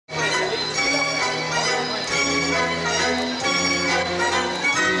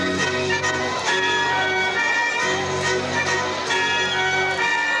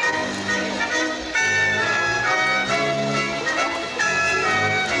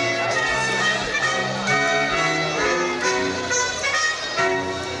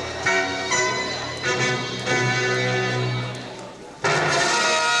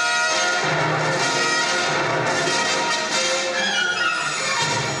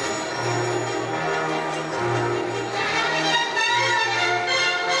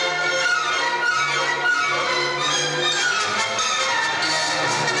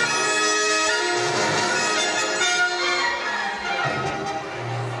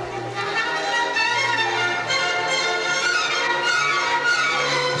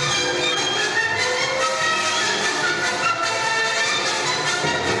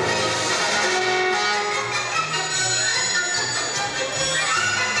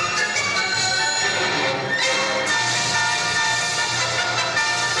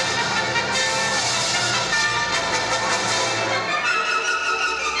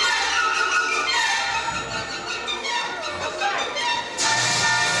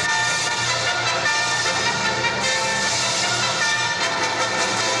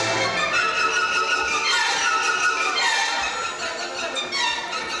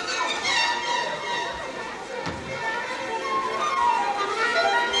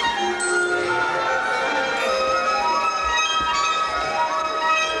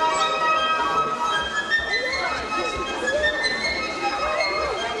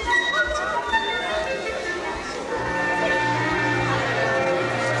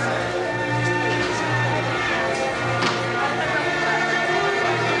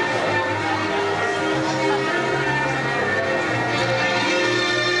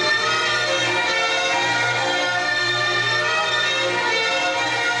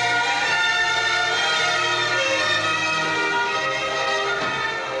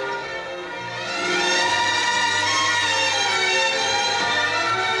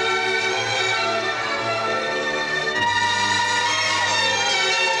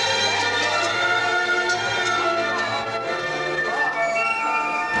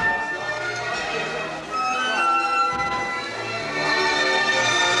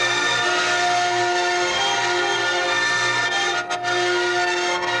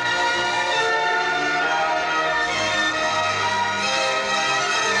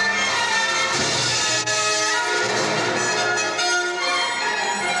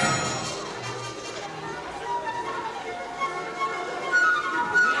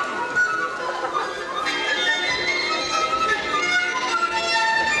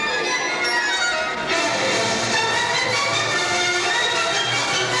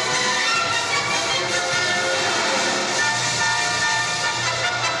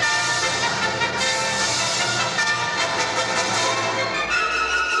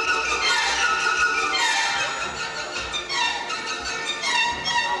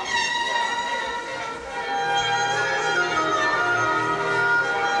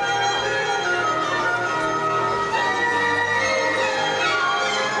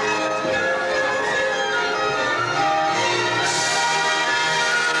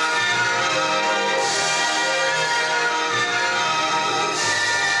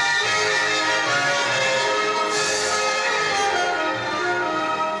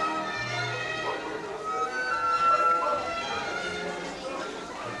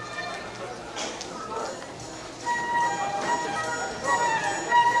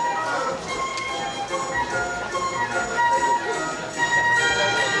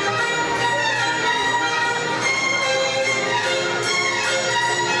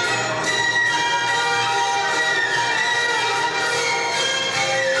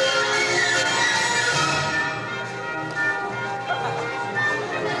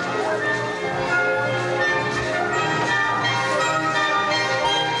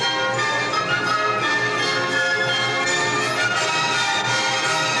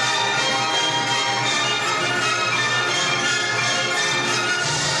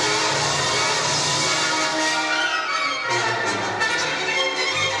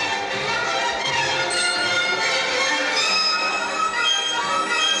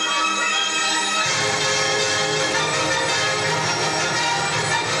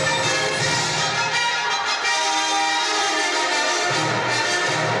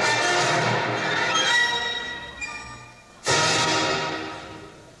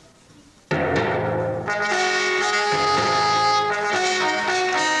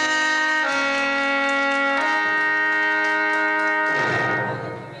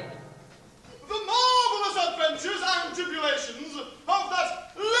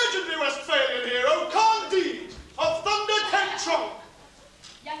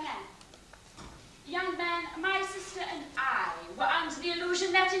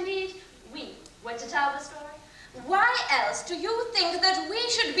that we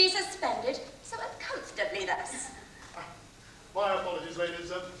should be suspended so uncomfortably thus. My apologies,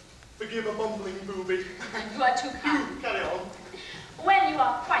 ladies. Forgive a mumbling booby. You are too kind. Carry on. When you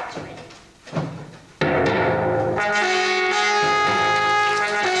are quite ready.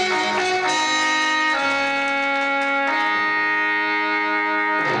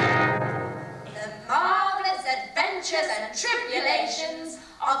 And tribulations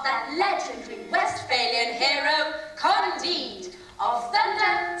of that legendary Westphalian hero, Candide, of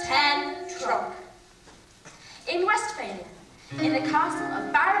Thunder 10 Trump. In Westphalia, in the castle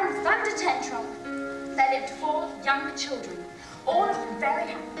of Baron Thunder 10 Trump, there lived 4 young children, all of them very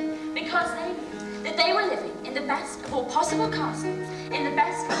happy, because they knew that they were living in the best of all possible castles, in the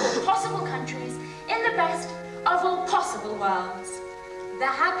best of all possible countries, in the best of all possible worlds. The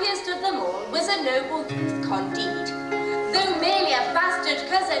happiest of them all was a noble youth, Candide. Though merely a bastard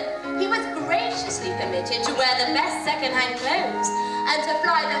cousin, he was graciously permitted to wear the best second-hand clothes and to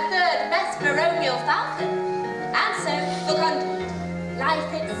fly the 3rd best baronial falcon. And so, for Candide,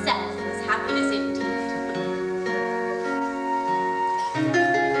 life itself was happiness indeed.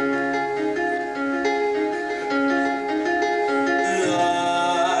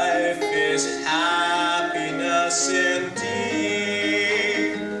 Life is happiness indeed.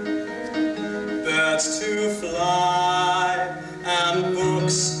 Birds to fly and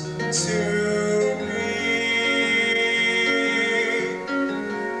books to read.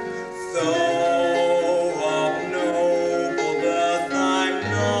 Though of noble birth I'm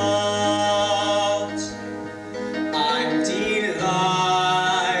not, I'm delighted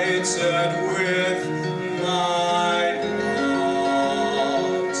with my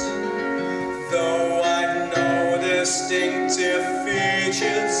lot. Though I've no distinctive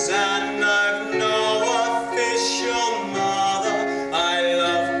features and I've no official mother, I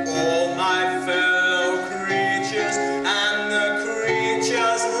love all my fellow creatures and the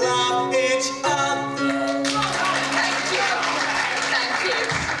creatures love each other. Thank you. Thank you.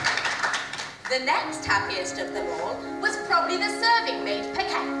 The next happiest of them all was probably the serving maid,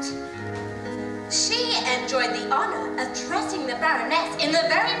 Paquette. She enjoyed the honour of dressing the Baroness in the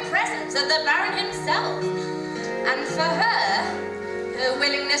very presence of the Baron himself. And for her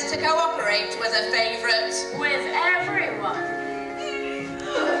willingness to cooperate was a favourite with everyone.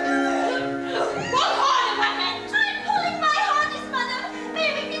 What harness, Paquette? I'm pulling my harness, Mother.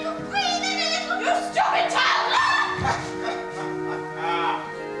 Maybe if you could breathe in a little. You stupid child!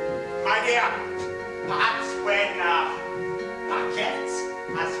 My dear, perhaps when Paquette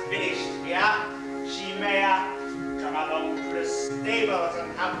has finished here, she may come along to the stables and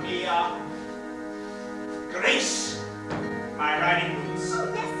have me grace my riding boots. Oh,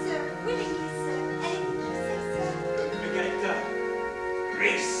 yes, sir. Willingly, sir. Anything you say, sir. Don't forget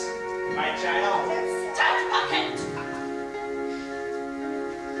grace my child. Yes, sir. Touch Paquette!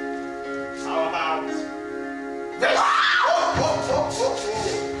 How about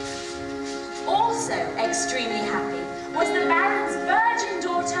Also extremely happy was the Baron's virgin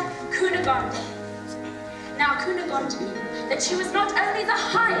daughter, Cunegonde. Now Cunegonde knew that she was not only the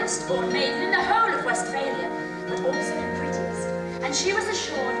highest born maiden in the whole of Westphalia, but also the prettiest, and she was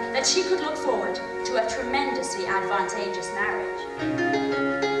assured that she could look forward to a tremendously advantageous marriage.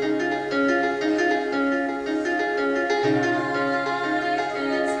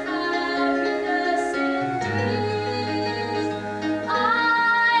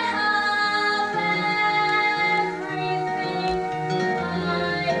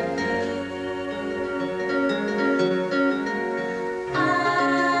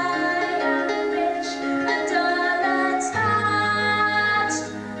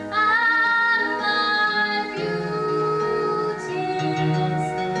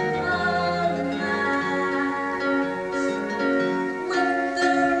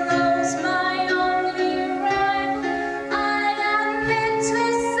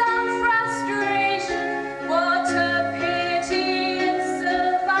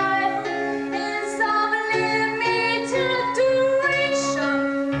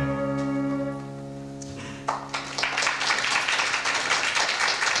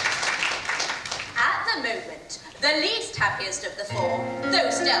 The least happiest of the 4, though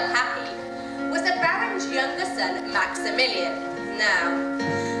still happy, was the Baron's younger son, Maximilian. Now,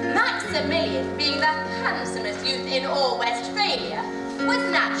 Maximilian, being the handsomest youth in all Westphalia, was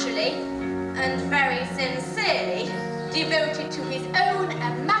naturally, and very sincerely, devoted to his own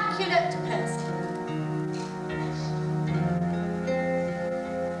immaculate person.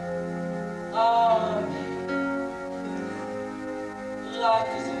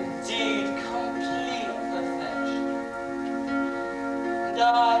 Life is indeed complete perfection. And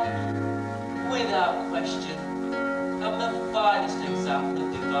I, without question, am the finest example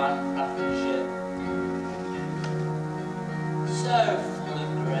divine craftsmanship. So full of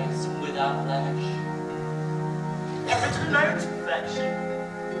grace and without blemish. Every note perfection.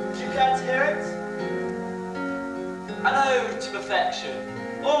 Would you care to hear it? An ode to perfection,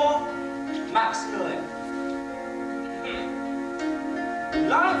 or maximally.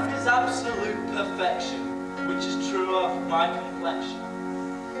 Life is absolute perfection, which is true of my complexion.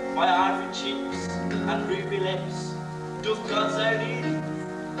 My ivory cheeks and ruby lips doth God's own Eden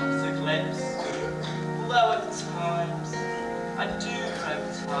eclipse. Although at times I do grow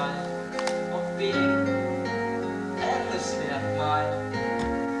tired of being endlessly admired.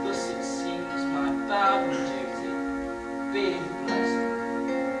 Thus it seems my bounden duty, being blessed,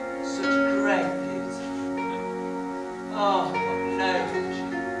 such great beauty. Oh, what noble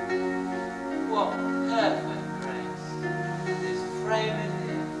beauty, what perfect grace is framed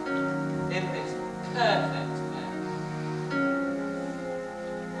here in this perfect face.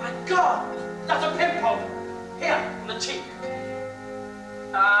 My God, that's a pimple! Here, on the cheek.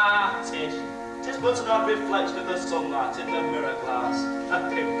 Ah, Tish, 'tis but an odd reflection of the sunlight in the mirror glass. A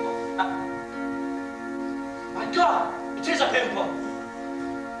pimple. My God, it is a pimple!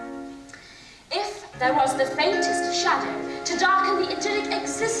 If there was the faintest shadow to darken the idyllic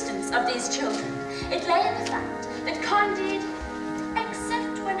existence of these children, it lay in the fact that Candide,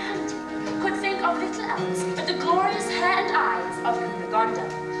 except when hunting, could think of little else but the glorious hair and eyes of Cunegonde,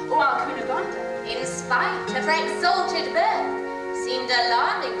 while Cunegonde, in spite of her exalted birth, seemed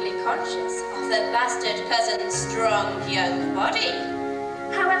alarmingly conscious of her bastard cousin's strong young body.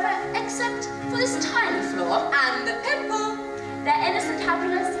 However, except for this tiny flaw and the pimple, their innocent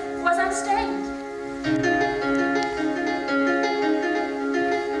happiness was unstained.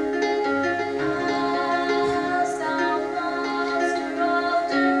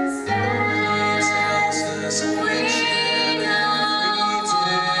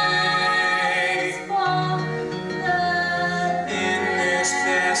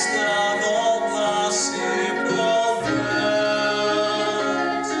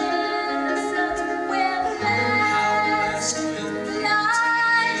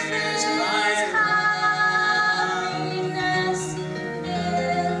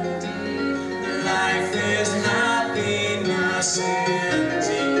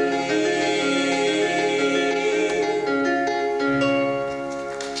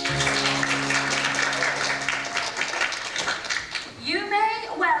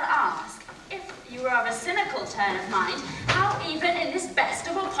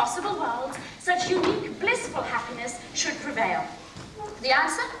 The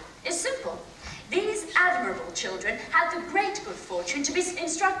answer is simple. These admirable children had the great good fortune to be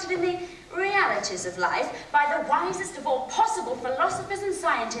instructed in the realities of life by the wisest of all possible philosophers and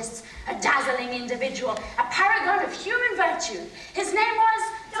scientists, a dazzling individual, a paragon of human virtue. His name was...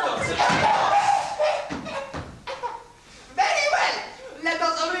 Dr. Very well. Let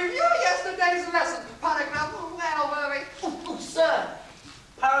us review yesterday's lesson. Paragraph, where were we? Oh, sir.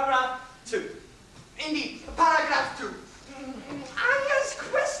 Paragraph 2. Indeed, paragraph 2. I ask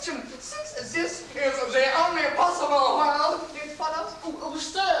question, since this is the only possible world, it follows... Oh,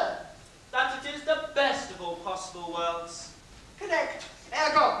 sir, that it is the best of all possible worlds. Correct.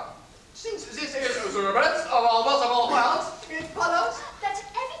 Ergo, since this is the best of all possible worlds, it follows... that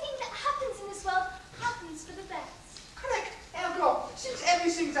everything that happens in this world happens for the best. Correct. Ergo, since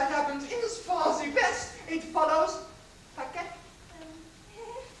everything that happens is for the best, it follows... Paquet?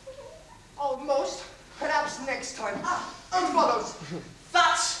 Almost. Perhaps next time. It follows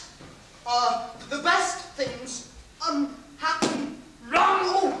that the best things happen wrong.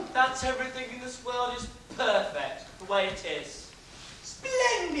 Oh, that's everything in this world is perfect, the way it is.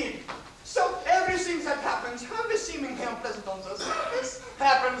 Splendid. So everything that happens, however seemingly unpleasant on the surface,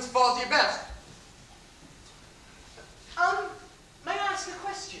 happens for the best. May I ask a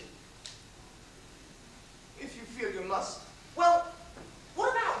question? If you feel you must. Well,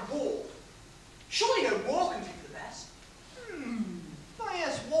 what about war? Surely no war can be for the best.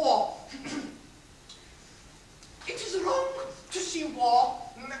 Yes, war. It is wrong to see war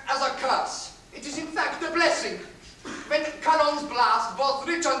as a curse. It is in fact a blessing. When cannons blast, both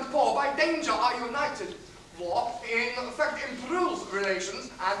rich and poor by danger are united. War, in fact, improves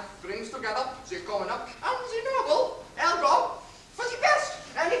relations and brings together the commoner and the noble. Ergo, for the best.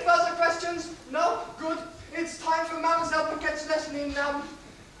 Any further questions? No? Good. It's time for Mademoiselle Paquette's lesson in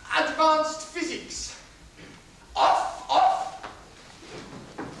advanced physics. Off, off.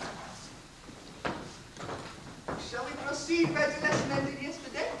 Shall we proceed where the lesson ended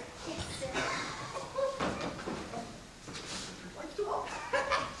yesterday? Yes, sir. Like to walk?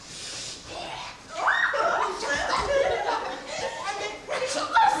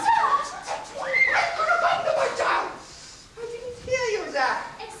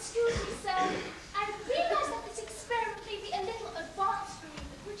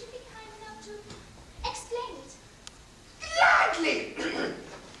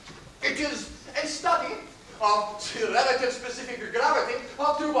 of the relative specific gravity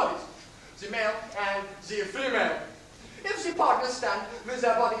of two bodies, the male and the female. If the partners stand with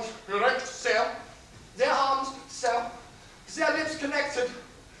their bodies erect, so, their arms, so, their lips connected,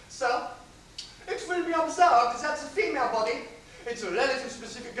 so, it will be observed that the female body, its relative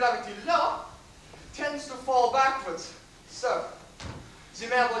specific gravity law, tends to fall backwards, so, the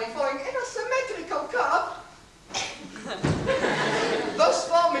male body falling in a symmetrical curve, thus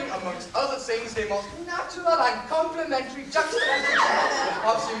forming, amongst other things, the most natural and complementary juxtaposition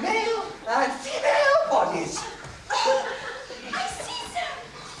of the male and female bodies. I see, sir.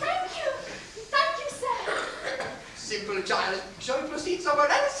 Thank you. Thank you, sir. Simple child. Shall we proceed somewhere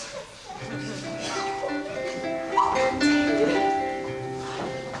else?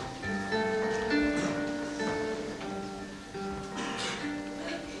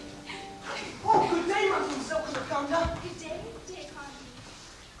 Oh, good day, Mademoiselle Cunegonde. Good day, dear Candide.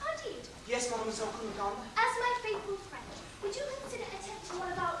 Candide, Yes, Mademoiselle Cunegonde. as my faithful friend, would you consider attempting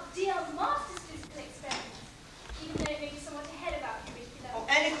one of our dear master's physical experiments? Even though it may be somewhat ahead of our curriculum. Oh,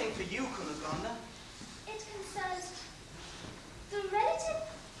 anything for you, Cunegonde. It concerns the relative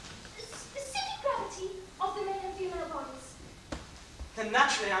specific gravity of the male and female bodies. Then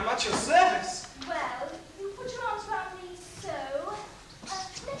naturally, I'm at your service. Well, you put your arms around me so.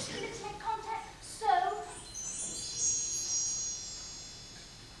 Let's get it to make contact so.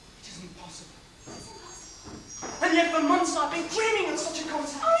 It isn't possible. It's impossible. And yet for months I've been dreaming of such a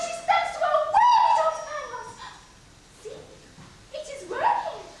contact. Oh, it is thanks to our worthy Dr. Pangloss. See? It is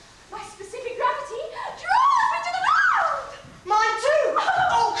working. My specific gravity draws me to the ground. Mine too!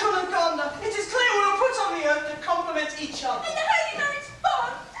 Oh, Cunegonde, it is clear we were put on the earth to complement each other. In the holy marriage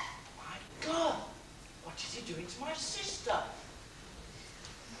bond. My God, what is he doing to my sister?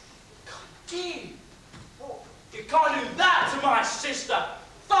 Candide! Oh, you can't do that to my sister!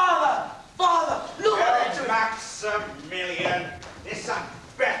 Father! Father! Look at Good it! Maximilian, this had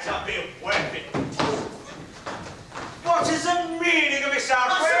better be worth it. What is the meaning of this A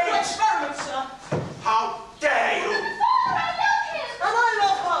simple outrage? experiment, sir. How dare you? Father, I love him. And I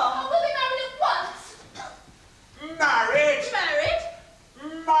love her. Oh, we'll be married at once. Married?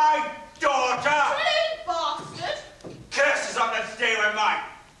 Married? My daughter? Brilliant bastard. Curses on the day when my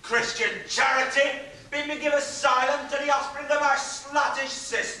Christian charity bid me give asylum to the offspring of my sluttish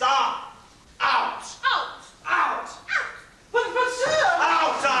sister. Out! Out. Out! But sir!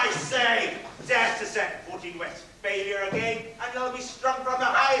 Out, I say! Dare to set foot in Westphalia again, and you'll be strung from the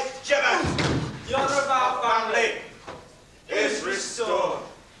highest gibbet. The honour of our family is restored.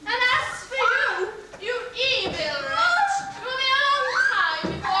 And as for you, you evil wretch, it will be a long time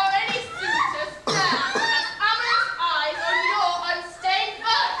before any suitors dare cast amorous eyes on your unstained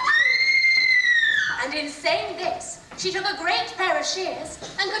earth. And in saying this, she took a great pair of shears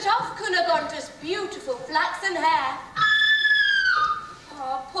and cut off Cunegonde's beautiful flaxen hair.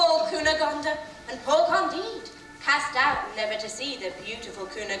 Oh, poor Cunegonde and poor Candide, cast out never to see the beautiful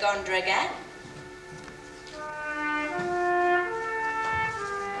Cunegonde again.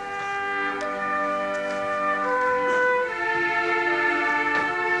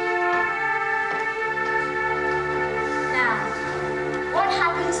 Now, what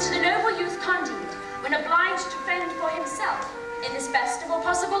happens to the noble youth Candide when obliged to fend for himself in this best of all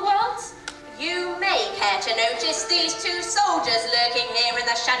possible worlds? You may care to notice these two soldiers lurking here in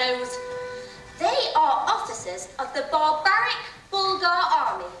the shadows. They are officers of the barbaric Bulgar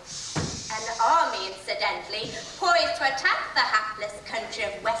army. An army, incidentally, poised to attack the hapless country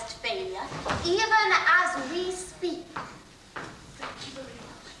of Westphalia, even as we speak.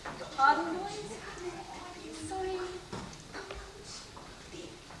 Pardon, boys? Sorry.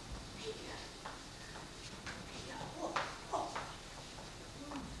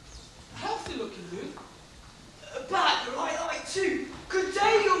 Healthy looking you. But the right eye too. Good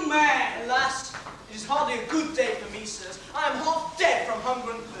day, young man. Alas, it is hardly a good day for me, sirs. I am half dead from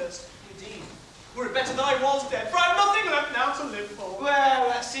hunger and thirst. Indeed, were it better that I was dead, for I have nothing left now to live for. Well,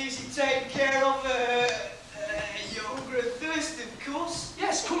 that's easy taken care of. You're hungry and thirsty, of course.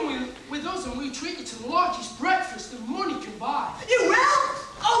 Yes, come with us and we'll treat you to the largest breakfast that money can buy. You will?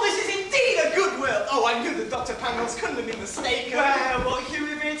 Oh, this is indeed a good will. Oh, I knew that Dr. Pangloss couldn't have been mistaken. Well, what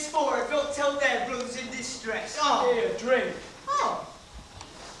human beings for if not tell their brothers in distress? Oh. Here, drink. Oh.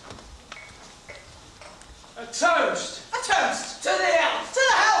 A toast. A toast to the health. To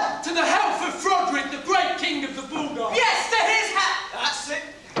the health. To the health of Frederick, the great king of the Bulgars. Yes, to his health. That's it.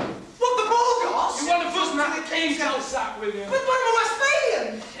 What, the Bulgars? You want to buzz that king's house out with him? But I'm a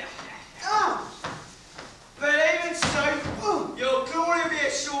Westphalian. Oh. But even so, your glory will be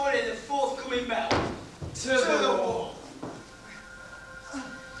assured in the forthcoming battle. To the wall.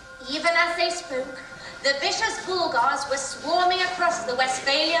 Even as they spoke, the vicious Bulgars were swarming across the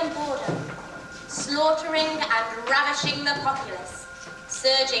Westphalian border, slaughtering and ravishing the populace,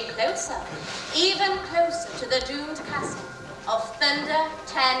 surging closer, even closer to the doomed castle of Thunder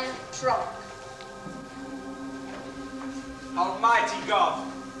 10 Tronk. Almighty God,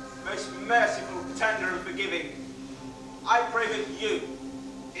 most merciful, tender and forgiving, I pray that you,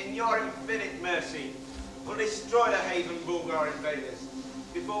 in your infinite mercy, will destroy the Haven Bulgar invaders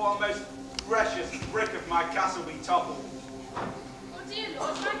before our most precious brick of my castle be toppled. Oh dear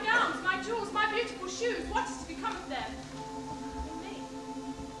Lord, my gowns, my jewels, my beautiful shoes, what is to become of them? And me?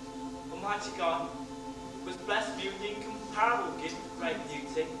 Almighty God, was blessed me with the incomparable gift of great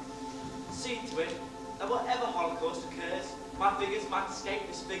beauty. See to it that whatever holocaust occurs, my figures might escape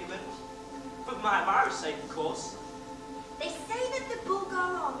disfigurement. For my admirer's sake, of course. They say that the Bulgar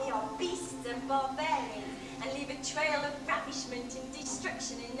army are beasts and barbarians and leave a trail of ravishment and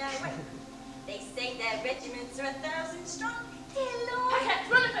destruction in their wake. They say their regiments are 1,000 strong. Dear Lord! Paquette,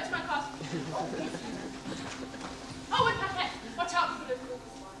 run and fetch my castle. Oh, and Paquette, watch out for the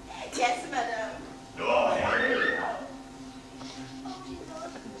Bulgars. Yes, madam. Oh, dear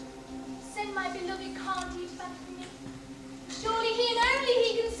Lord, send my beloved Candide back to me. Surely he and only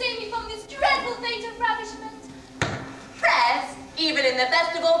he can save me from this dreadful fate of ravishment. Prayers, even in the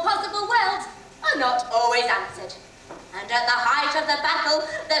best of all possible worlds, are not always answered. And at the height of the battle,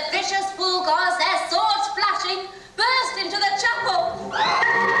 the vicious Bulgars, their swords flashing, burst into the chapel.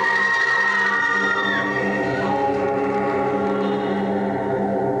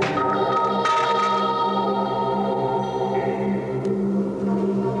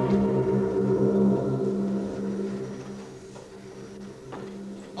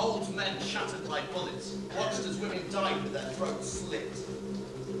 Old men shattered by bullets, watched as women died with their throats slit.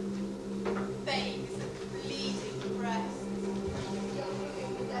 Babes and bleeding breasts. Young women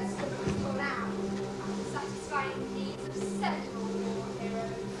with their stomachs torn out after satisfying the needs of several war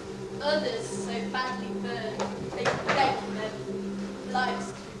heroes. Others so badly burned, they begged them, lives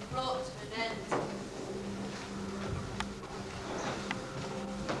to be brought to an end.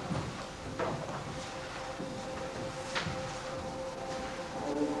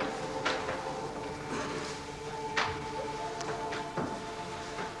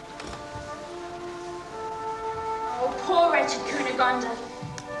 Poor wretched Cunegonde,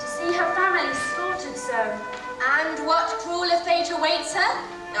 to see her family slaughtered so. And what crueler fate awaits her?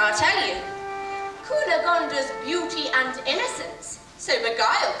 I'll tell you. Cunegonde's beauty and innocence so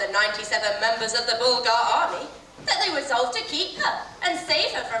beguiled the 97 members of the Bulgar army that they resolved to keep her and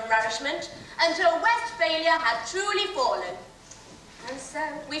save her from ravishment until Westphalia had truly fallen. And so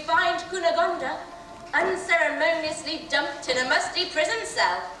we find Cunegonde unceremoniously dumped in a musty prison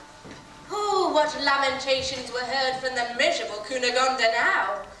cell. Oh, what lamentations were heard from the miserable Cunegonde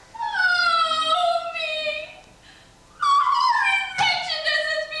now. Oh, me! Oh, wretchedness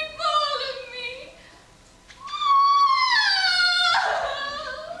has befallen me!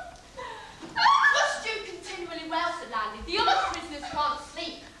 Must you continually wail so loudly? The other prisoners can't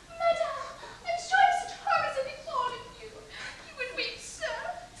sleep. Madame, I'm sure if such horrors had befallen you, you would weep, sir.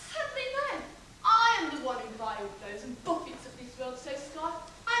 Sadly no. I am the one who by all blows and buffets of this world so scarred.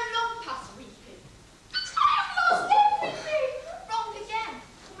 I am long past weeping. But I have lost everything! Wrong again.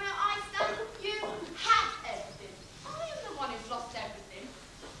 From where I stand, you have everything. I am the one who's lost everything.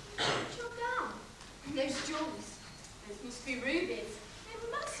 Put your gown. Those jewels. Those must be rubies. They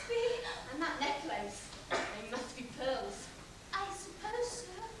must be. And that necklace. They must be pearls. I suppose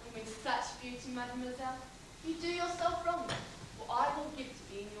so. And with such beauty, mademoiselle, you do yourself wrong. For I will give to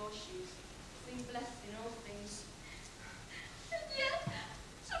be in your shoes. Sing blessed in all things. And yet,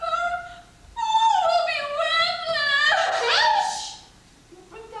 tomorrow, all will be worthless! Shh! You'll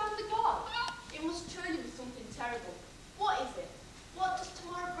bring down the god. It must truly be something terrible. What is it? What does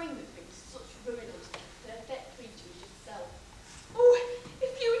tomorrow bring that brings such ruin unto the perfect creature as yourself? Oh,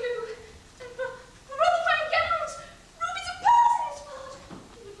 if you knew! And for all fine gowns, rubies and pearls in this world,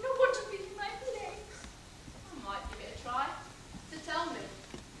 you would not want to be in my place. I might give it a try. So tell me.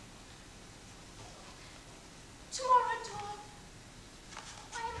 Tomorrow dawn,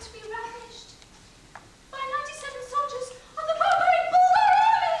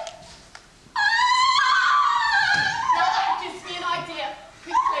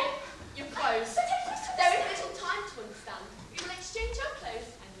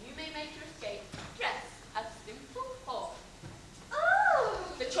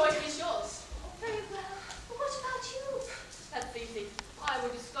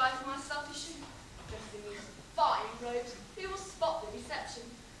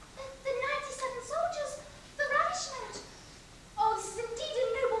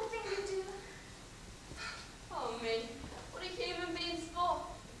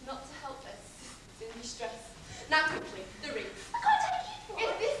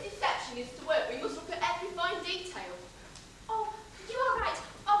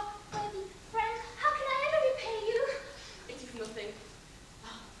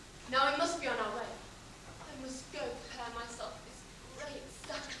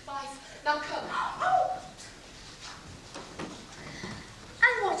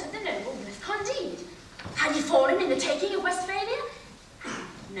 Had he fallen in the taking of Westphalia?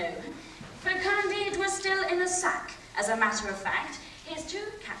 No, for Candide was still in the sack. As a matter of fact, his two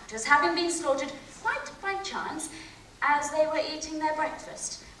captors having been slaughtered quite by chance as they were eating their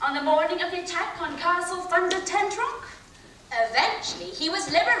breakfast on the morning of the attack on Castle Thunder Ten Trunk. Eventually, he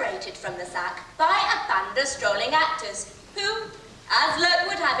was liberated from the sack by a band of strolling actors who, as luck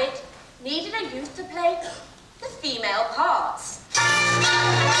would have it, needed a youth to play the female parts.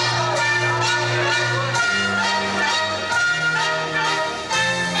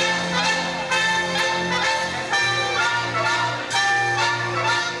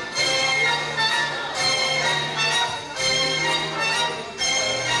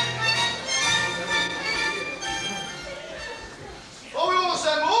 Are we all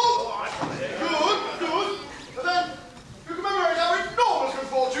assembled? Good, good. And then, you commemorate our enormous good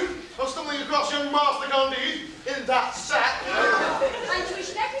fortune of stumbling across young Master Candide in that sack. And to wish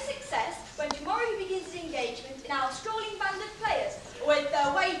him every success when tomorrow he begins his engagement in our strolling band of players with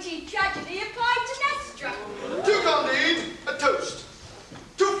the weighty tragedy of Clytemnestra. To Candide, a toast.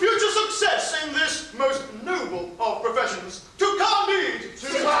 To future success in this most noble of professions. To Candide! To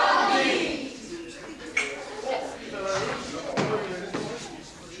Candide!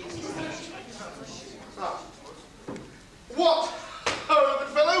 What, ho,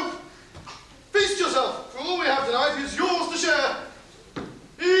 good fellow? Feast yourself, for all we have tonight is yours to share.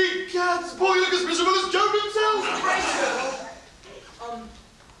 Egads, boy, you look as miserable as Job himself.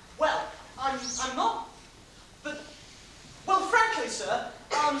 Well, I'm not. But, well, frankly, sir,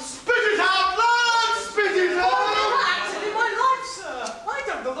 Spit it out, lad! Spit it out! acted in my life, sir. I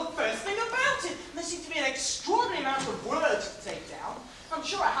don't know the first thing about it. There seems to be an extraordinary amount of words to take down. I'm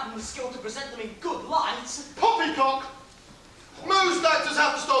sure I haven't the skill to present them in good lights. Poppycock! Most actors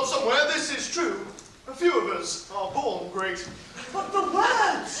have to start somewhere, this is true. A few of us are born great. But the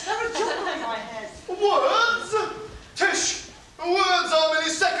words, they're a jumble in my head. Words? Tish! Words are merely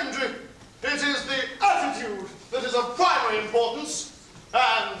secondary. It is the attitude that is of primary importance,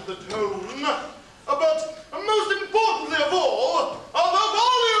 and the tone. But most importantly of all, are the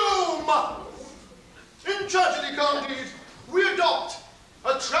volume! In tragedy, Candide, we adopt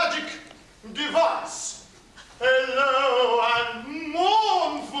a tragic device. A low and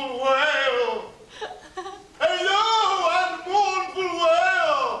mournful wail. A low and mournful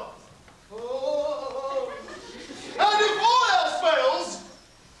wail. Oh. And if all else fails,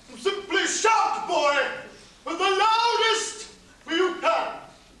 simply shout, boy, with the loudest you can.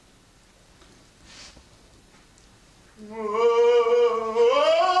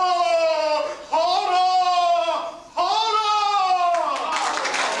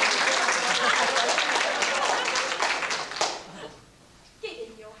 Give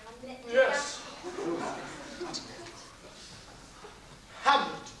him your Hamlet. Yes.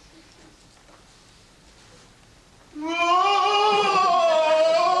 Hamlet. Oh!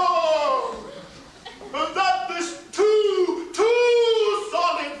 That this too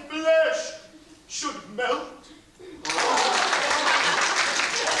solid flesh should melt.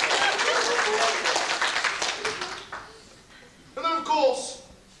 And then, of course,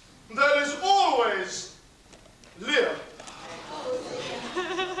 there is always Lear.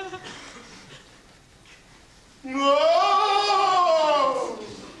 No!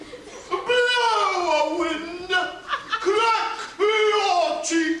 Blow a wind, crack your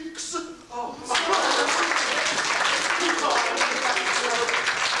cheeks.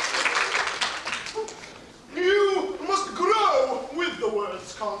 You must grow with the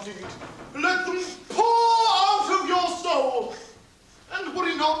words, Candide. Let them pour out of your soul. And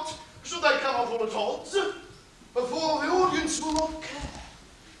worry not, should they come up all at odds, for the audience will not care,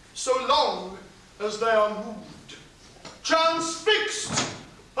 so long as they are moved, transfixed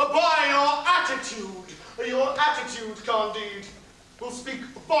by your attitude. Your attitude, Candide, will speak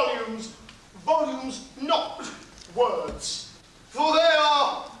volumes, volumes, not words, for they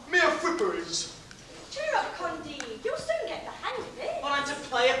are mere fripperies. Cheer up, Candide. You'll soon get the hang of it. But I'm to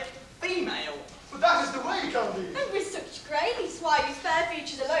play a female. But that is the way, Candide. And with such grace, why whose fair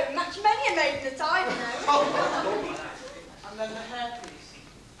features alone match many a maiden that I know. And then the hairpiece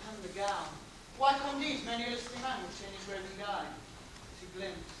and the gown. Why, Candide, many a listy man would change his roving guide to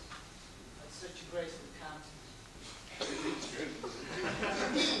glimpse at such a graceful countenance.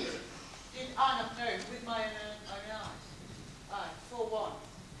 Did I not know with my own eyes? I, for one,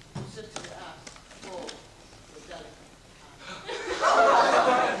 would subtly ask for the delicate hand.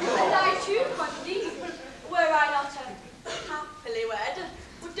 And I too, Candide, were I not happily wed,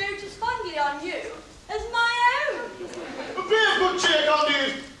 would dote as fondly on you as my own. Be of good cheer,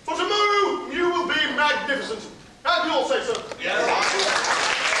 Candide, for tomorrow you will be magnificent. And you'll say so. Yes.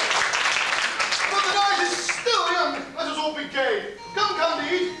 But the night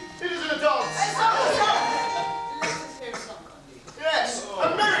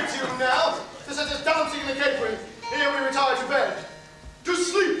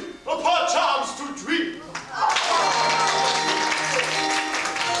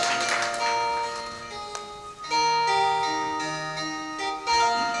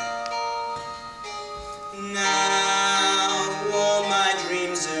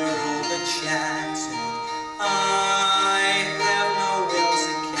shattered. I have no will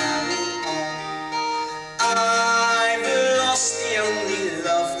to carry on. I've lost the only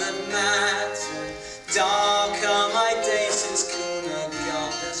love that mattered. Dark are my days since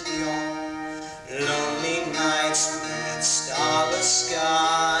Candide has gone. Lonely nights with starless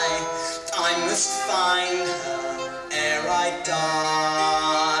sky. I must find her ere I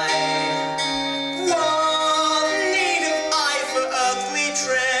die. What need have I for earthly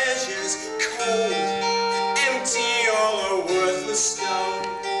treasures? Cold, empty, all a worthless stone.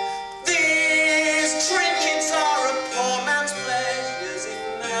 These trinkets are a poor man's pleasures. If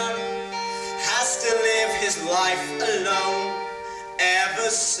man has to live his life alone, ever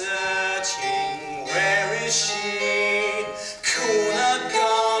searching, where is she?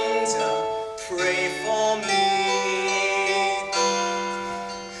 Candide, pray for me.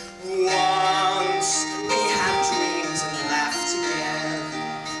 Once we had dreams and laughed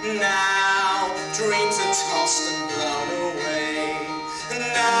together. Now dreams are tossed and blown away.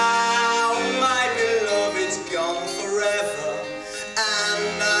 Now my beloved's gone forever,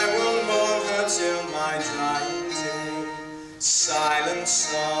 and I will mourn her till my dying day. Silent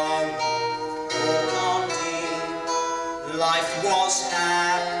sorrow, oh Candide, life was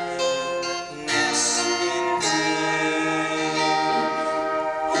happiness indeed.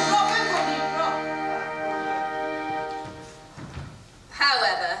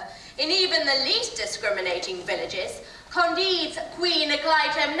 However, in even the least discriminating villages, Candide's Queen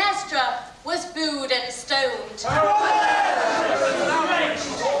Clytemnestra was booed and stoned.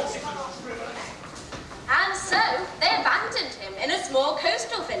 And so they abandoned him in a small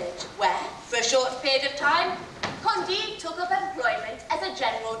coastal village where, for a short period of time, Candide took up employment as a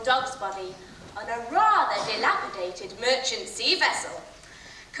general dog's body on a rather dilapidated merchant sea vessel.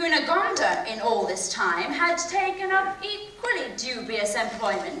 Cunegonde, in all this time, had taken up equally dubious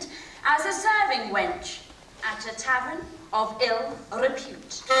employment as a serving wench at a tavern of ill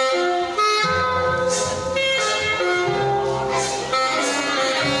repute.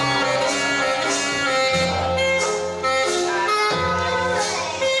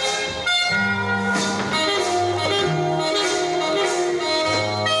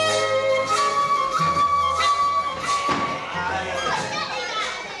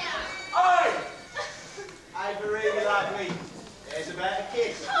 There's a better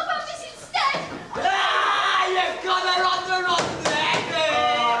kiss. How about this instead? Ah, you've got her on the run there!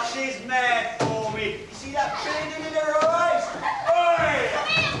 Oh, she's mad for me. You see that burning in her eyes? Oi! Come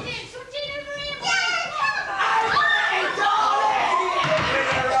here, Dim, some dinner for him. In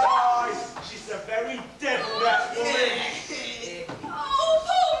her eyes. She's the very devil, that woman. Oh,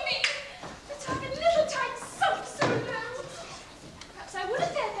 poor me. But I'm a little tight sunk so low. Perhaps I would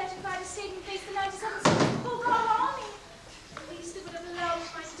have fared better if I'd have stayed and faced the 97th Bulgar army. At least they would have allowed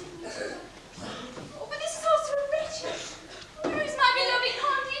my dignity. Oh, but this is all so wretched. Where is my beloved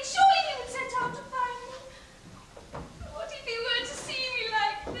Candide? Surely he would set out to find me. What if he were to see me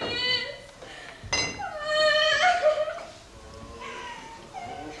like this?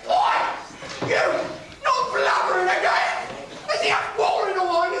 You! Not blabbering again! Is he a water in the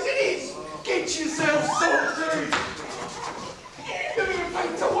wine as it is? Get yourself sorted! You're being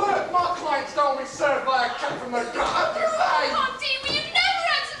paid to work. My clients don't be served by a cat from the gutter, do they? Candide, will you never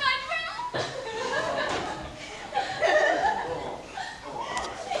answer my prayer?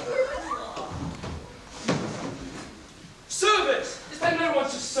 Service! Is there no one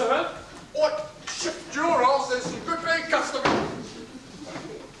to serve? What? Shift your ass, there's some good paying customers.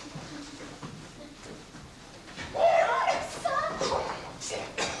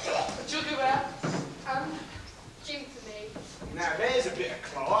 A jug of ale and Gin for me. Now there's a bit of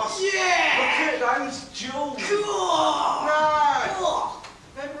class. Yeah! Look at those jewels. Cool! No!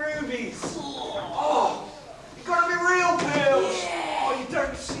 Them rubies. Oh! You gotta be real pills. Yeah. Oh, you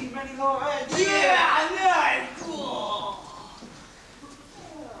don't see many like that. Yeah, I know! Cool!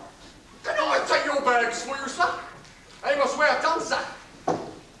 Can I take your bags for you, sir? They must wear a ton, sir.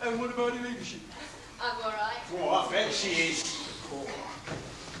 And what about your leadership? I'm all right. Oh, I bet she is.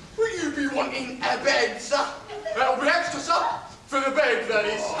 Will you be wanting a bed, sir? That'll be extra, sir. For the bed, that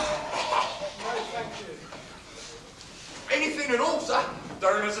is. no thank you. Anything at all, sir?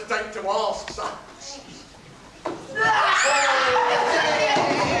 Don't hesitate to ask, sir.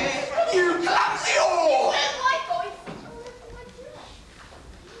 You clumsy whore! My voice.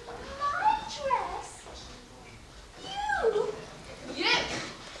 My dress. You. You.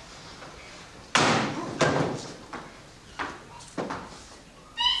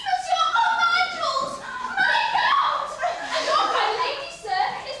 These are all my jewels. My gowns. And your kind lady, sir,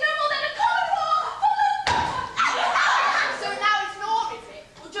 is no more than a common whore full of butter. So now it's norm, is it?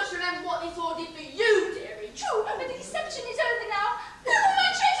 Well, just remember what this all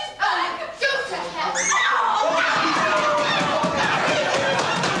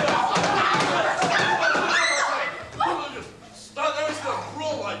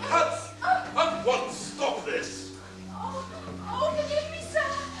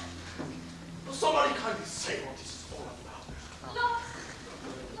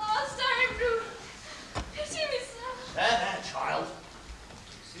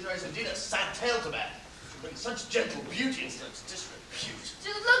You know, it's indeed a sad tale to bear. When such gentle beauty in such disrepute. Just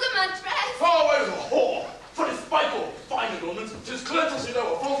look at my dress. Far away with a whore! For despite all fine adornments, 'tis courtesy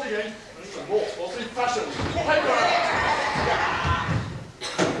though, a falsely gained, and even more falsely fashioned. Take her out!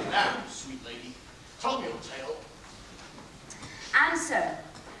 Now, sweet lady, tell me your tale. And so,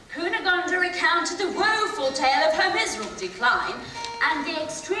 Cunegonde recounted the woeful tale of her miserable decline, and the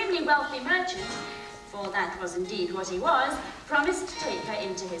extremely wealthy merchant, for that was indeed what he was, promised to take her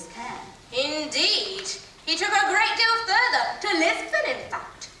into his care. Indeed. He took a great deal further, to Lisbon in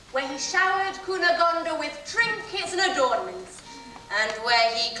fact, where he showered Cunegonde with trinkets and adornments, and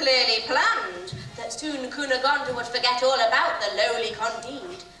where he clearly planned that soon Cunegonde would forget all about the lowly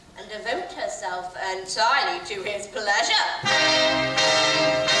Candide and devote herself entirely to his pleasure.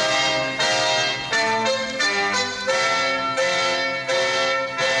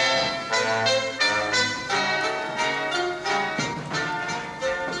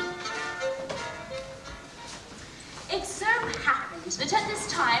 That at this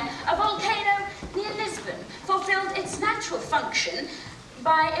time, a volcano near Lisbon fulfilled its natural function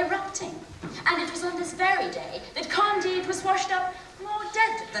by erupting. And it was on this very day that Candide was washed up more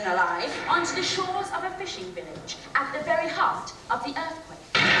dead than alive onto the shores of a fishing village at the very heart of the earthquake.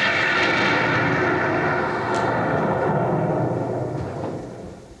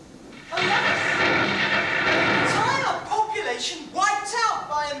 Alas! An entire population wiped out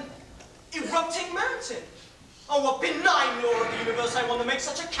by an erupting mountain. Oh, what benign law of the universe I want to make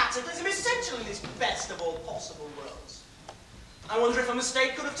such a cataclysm essential in this best of all possible worlds. I wonder if a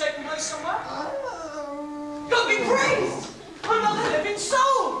mistake could have taken place somewhere? God be praised! Another living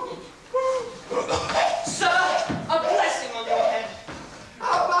soul! Sir, a blessing on your head.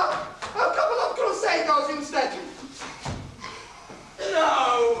 How about a couple of crusaders instead?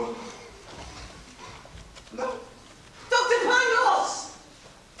 No! No. Dr. Pangloss!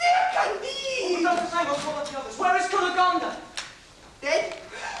 Dear Candide! Dr. Pangloss, what of the others? Where is Cunegonde? Dead?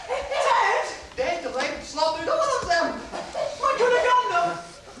 Dead? Dead, raped, slaughtered, all of them. My Cunegonde!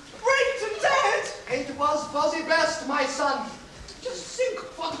 Raped and dead! It was for the best, my son. Just think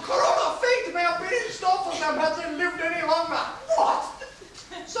what corona fate may have been in store for them had they lived any longer. What?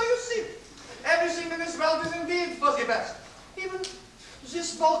 So you see, everything in this world is indeed for the best. Even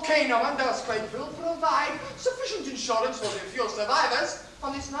this volcano and earthquake will provide sufficient insurance for the few survivors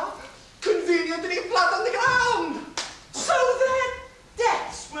on this now conveniently flat on the ground. So their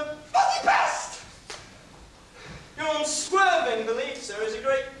deaths were for the best! Your unswerving belief, sir, is a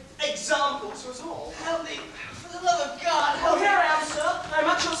great example to us all. Help me, for the love of God, help me. Here I am, sir. I am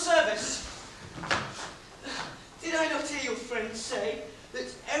at your service. Did I not hear your friend say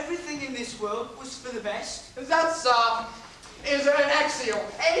that everything in this world was for the best? That, sir, is an axiom,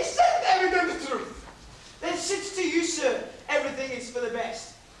 a self-evident truth. Then since to you, sir, everything is for the best,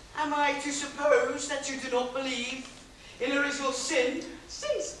 am I to suppose that you do not believe in original sin?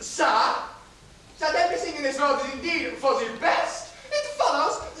 Since, sir, that everything in this world is indeed for the best, it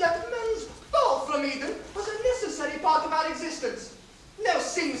follows that man's fall from Eden was a necessary part of our existence. No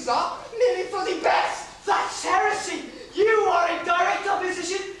sin, sir, merely for the best. That's heresy! You are in direct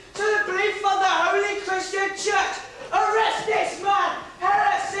opposition to the belief of the Holy Christian Church! Arrest this man!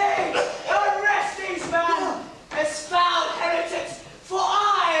 Heresy! Arrest these men! Expound heretics, for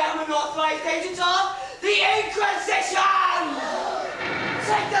I am an authorized agent of the Inquisition!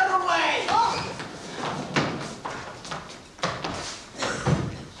 Take them away!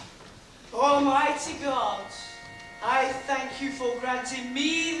 Almighty God, I thank you for granting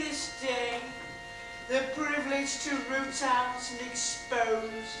me this day the privilege to root out and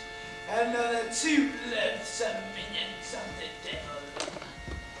expose another 2 loathsome minions of the devil,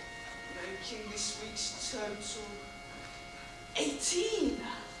 making this week's total 18.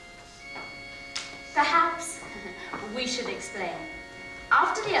 Perhaps we should explain.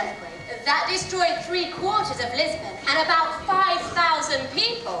 After the earthquake that destroyed 3/4 of Lisbon and about 5,000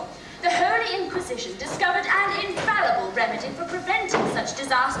 people, the Holy Inquisition discovered an infallible remedy for preventing such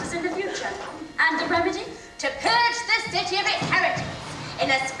disasters in the future. And the remedy? to purge the city of its heretics in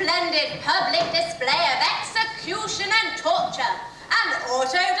a splendid public display of execution and torture and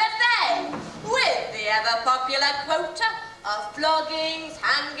auto-da-fe, with the ever-popular quota of floggings,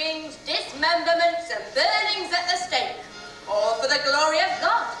 hangings, dismemberments and burnings at the stake, all for the glory of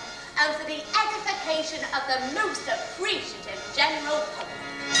God and for the edification of the most appreciative general public.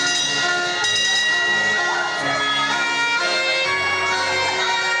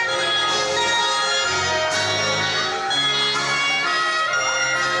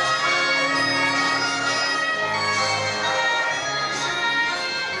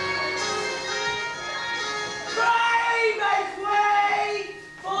 Pray make way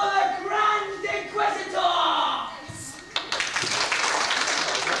for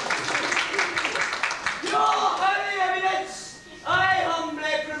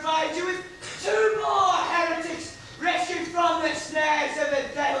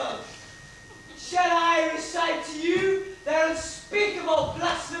more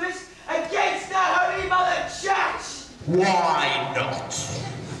blasphemous against the Holy Mother Church? Why not?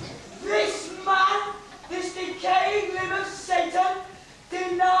 This man, this decaying limb of Satan,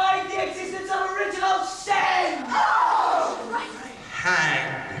 denied the existence of original sin! Oh!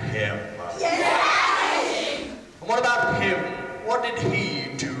 Hang him. Yes! And what about him? What did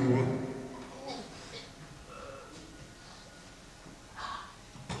he do?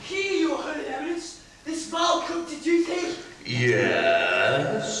 He, your Holy Eminence, this vile cook, did you think?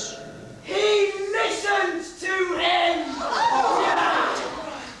 Yes. He listened to him!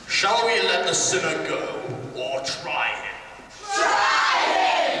 Shall we let the sinner go, or try him? Try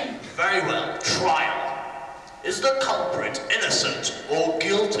him! Very well, trial. Is the culprit innocent or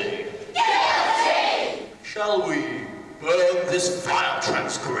guilty? Guilty! Shall we burn this vile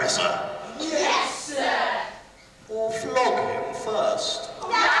transgressor? Yes, sir! Or flog him first?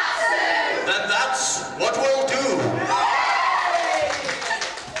 That's it! Then that's what we'll do.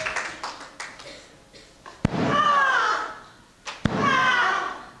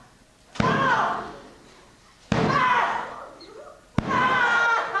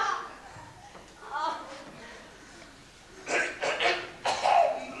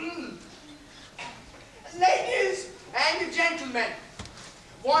 Ladies and gentlemen,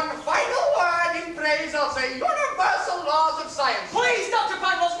 one final word in praise of the universal laws of science. Please, Dr.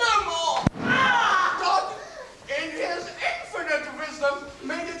 Pangloss, no more! God, in his infinite wisdom,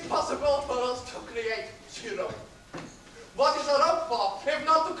 made it possible for us to create zero. What is a rope for, if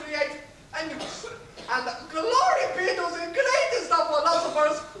not to create a noose? And glory be to the greatest of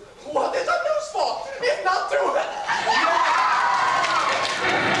philosophers, what is a noose for, if not to...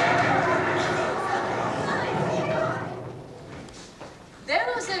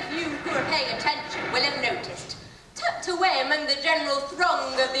 Those of you who are paying attention will have noticed, tucked away among the general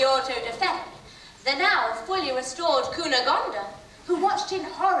throng of the auto-da-fe, the now fully restored Cunegonde, who watched in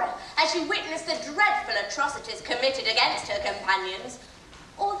horror as she witnessed the dreadful atrocities committed against her companions,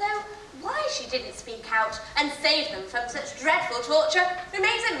 although why she didn't speak out and save them from such dreadful torture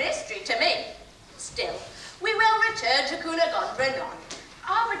remains a mystery to me. Still, we will return to Cunegonde anon.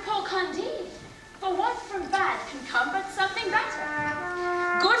 Ah, but poor Candide. For what from bad can come but something better.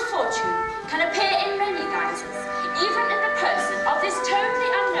 Good fortune can appear in many guises, even in the person of this totally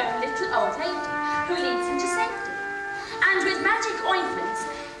unknown little old lady who leads him to safety. And with magic ointments,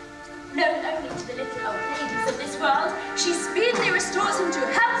 known only to the little old ladies of this world, she speedily restores him to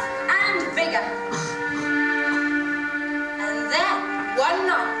health and vigor. And then, one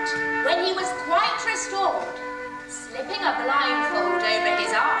night, when he was quite restored, slipping a blindfold over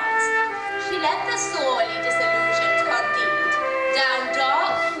his eyes, she led the sorely disillusioned Candide down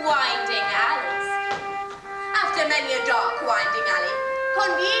dark, winding alleys. After many a dark, winding alley,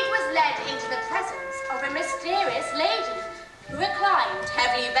 Candide was led into the presence of a mysterious lady who reclined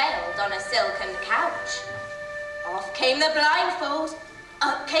heavily veiled on a silken couch. Off came the blindfold,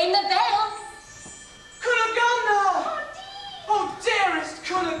 up came the veil. Cunegonde! Oh, dearest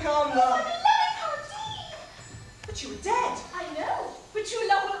Cunegonde! Candide! But you were dead. I know, but true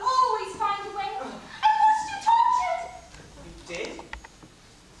love will always find a way. I watched you tortured. You did?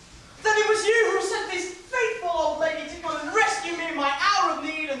 Then it was you who sent this faithful old lady to come and rescue me in my hour of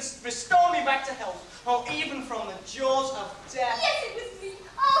need and restore me back to health, or even from the jaws of death. Yes, it was me.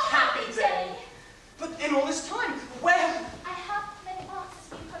 Oh, happy day. But in all this time, where... I have many answers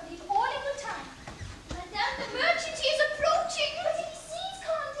for you, Candide, all in good time. Madame, the merchant is approaching. But if he sees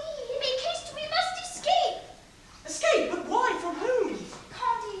Candide, make haste, we must escape. Escape? But why? From whom?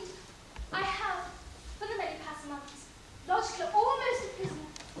 Candide, I have, for the many past months, lodged her almost a prisoner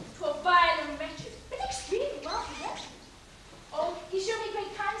to a vile and wretched, but extremely wealthy merchant. Oh, he showed me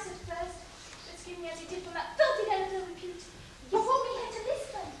great kindness at first, but skimming as he did from that filthy den of ill repute, he brought me here to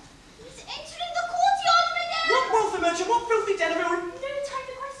Lisbon. He's entering the courtyard, madame! What wealthy merchant? What filthy den of ill repute? No time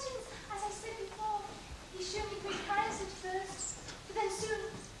for questions. As I said before, he showed me great kindness at first, but then soon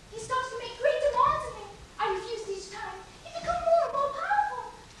he started to make great demands of me. I refused each time. He became more and more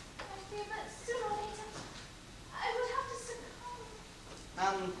powerful. I fear that sooner or later I would have to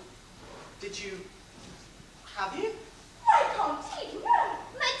succumb. Did you... have you? Why, Candide, no!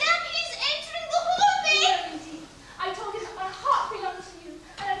 Madame, he is entering the hall, babe! No, indeed. I told him that my heart belonged to you,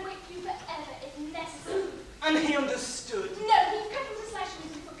 and I'd wait for you forever if necessary. And he understood? No, he cut him to slash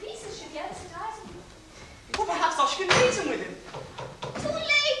me for pieces should he ever set eyes on you. Well, perhaps I should reason with him. Too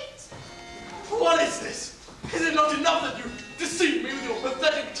late! What is this? Is it not enough that you deceive me with your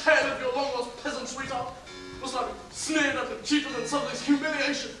pathetic tale of your long-lost peasant sweetheart? Must I be sneered at and cheated and suffer this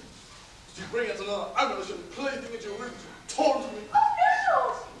humiliation? Did you bring yet another ammunition plaything into your room to taunt me? Oh,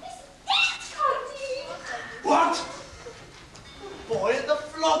 no! This is it, Candide! What? Boy,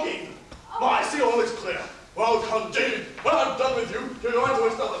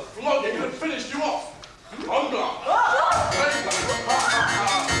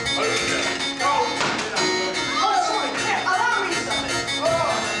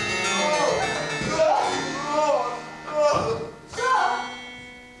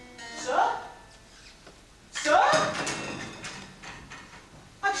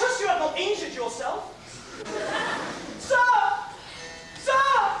 yourself. Sir! Sir!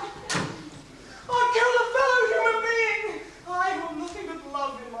 I killed a fellow human being! I have nothing but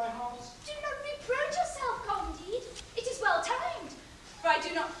love in my heart. Do not reproach yourself, Candide. It is well timed, for I do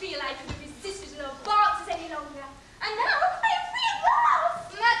not feel I could have resisted an advances any longer. And now I am free at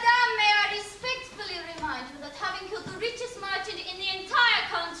last! Madame, may I respectfully remind you that having killed the richest merchant in the entire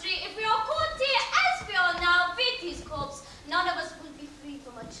country, if we are caught here as we are now with his corpse, none of us will be free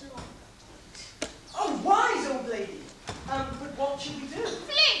for much longer. Oh, wise old lady. But what should we do?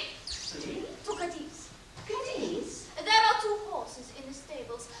 Flee! Flee? To Cadiz. Cadiz? There are 2 horses in the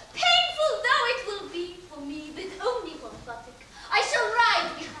stables. Painful though it will be for me with only 1 buttock, I shall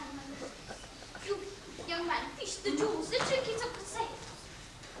ride behind my horse. You, young man, fish the jewels, the trinkets of the safe.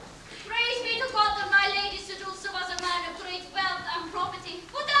 Praise be to God that my lady Seducer was a man of great wealth and property.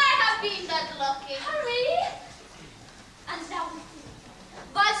 Would I have been that lucky? Hurry! And now we flee,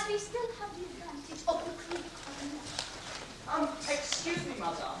 whilst we still have the advantage of the creek of the north. Excuse me,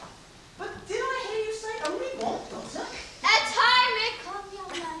 madame, but did I hear you say only 1 buttock? A time may come,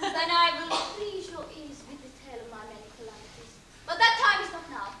 young man, when I will please your ears with the tale of my many calamities. But that time is not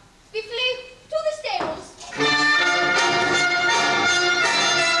now. We flee to the stables.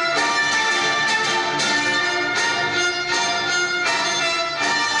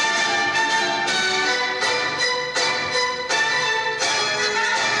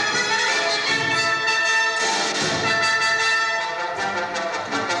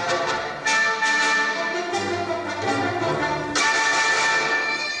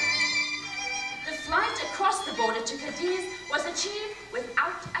 To Cadiz was achieved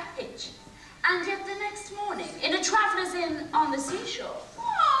without a hitch. And yet the next morning, in a traveller's inn on the seashore.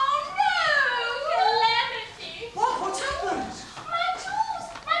 Oh no! Calamity! What happened? My jewels,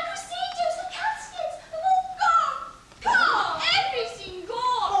 my procedures, the caskets, they're all gone! Gone! Everything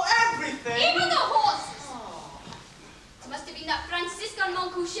gone! Oh, everything? Even the horses! Oh. It must have been that Franciscan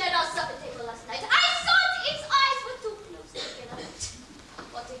monk who shared our supper table last night. I thought its eyes were too close together.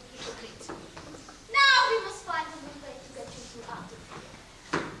 What a hypocrite. Now we must find a new way to get you two out of here.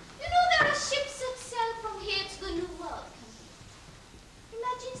 You know there are ships that sail from here to the New World.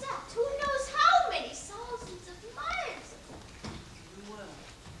 Imagine that. Who knows how many thousands of miles? New World.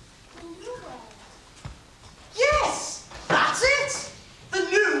 The New World. Yes! That's it! The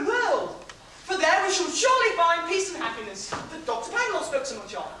New World! For there we shall surely find peace and happiness that Dr. Pangloss spoke so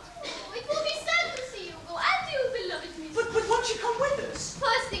much of. Oh, it will be sad to see you go, and you, beloved mistress. But won't you come with us?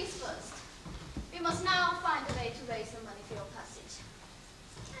 First things first. We must now find a way to raise some money for your passage.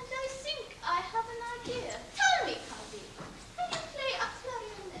 And I think I have an idea. Tell me, Candide, can you play a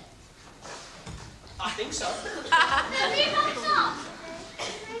clarinet? I think so. Then we must start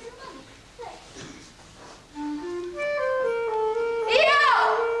to raise the money. Play. Yo,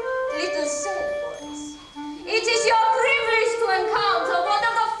 little sailor boys. It is your privilege to encounter one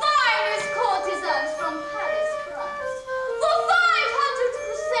of the finest courtesans from Paris, France. For 500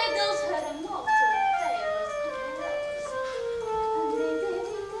 crusaders heard a mortal fame as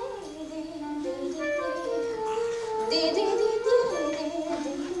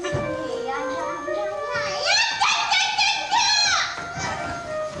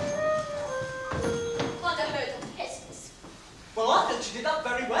What a load of pestilence. Well, I thought you did that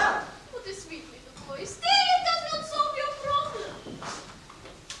very well. What a sweet little boy. Still, it does not solve your problem.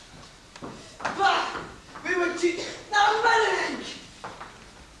 Bah! We were now, Melanie!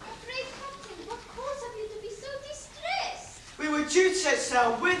 Afraid, Captain, what cause have you to be so distressed? We were due to set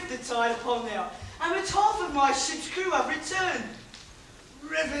sail with the tide upon now, and with half of my ship's crew have returned.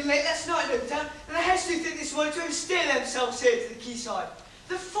 Reverend late last night, no doubt, and I hastily think this way to steer themselves here to the quayside.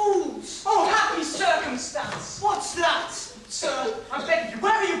 The fools! Oh, happy circumstance! What's that? Sir, I beg you,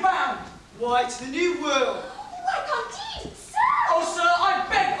 where are you bound? Why, to the New World. Why, Candide, sir! Oh, sir, I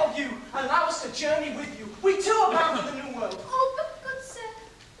beg of you, allow us to journey with you. We too are bound for the New World. Oh, but good sir,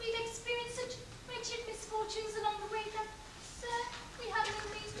 we've experienced such wretched misfortunes along the way that, sir, we haven't the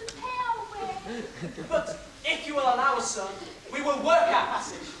means to pay our way. But if you will allow us, sir, we will work our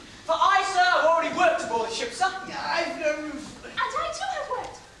passage. For I, sir, have already worked aboard the ship, sir. I've no room. And I too have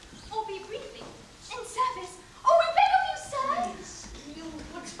worked, albeit briefly, in service. Oh, we beg of you, sir!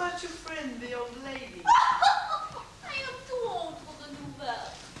 What about your friend, the old lady? I am too old for the New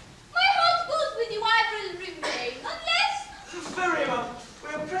World. My heart goes with you, I will remain, unless... Very well.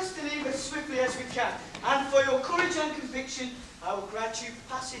 We are pressed to leave as swiftly as we can, and for your courage and conviction, I will grant you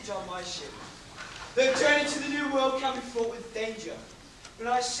passage on my ship. The journey to the New World can be fraught with danger, but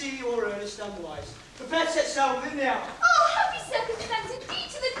I see you are earnest and wise. Prepare to set sail within the hour. Oh, happy circumstance indeed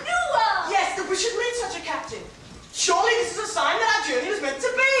to the New World! Yes, that we should meet such a captain. Surely this is a sign that our journey was meant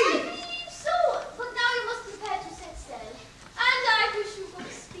to be. I believe so,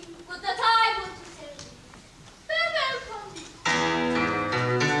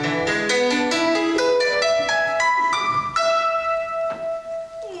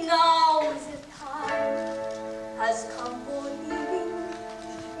 has come for leaving.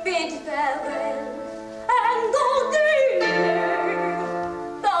 Bid farewell and go dreaming.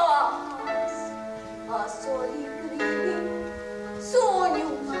 Our hearts are sorely grieving. Soon you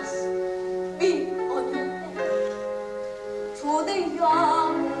must be on your way. To the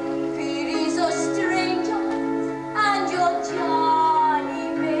young, fear is a stranger, and your journey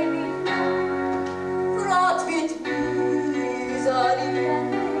may be far, fraught with misery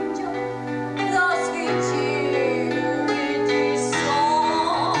and danger. Thus we cheer you with this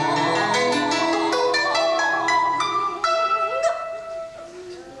song.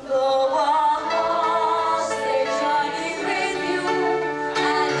 Though our hearts they journey with you,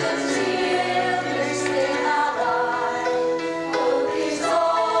 and the tears stay alive. Hope is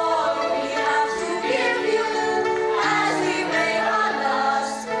all we have to give you as we wave our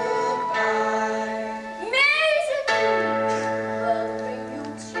last goodbye. May the world bring you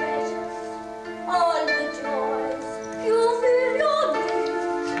treasures, all the joys you feel you need.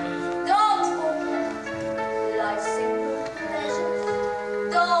 Don't forget life's simple pleasures.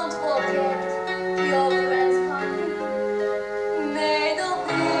 Don't forget your friends' company. May the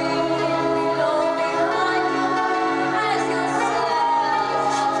wind blow behind you as you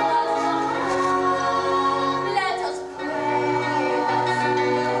search for the Let us pray that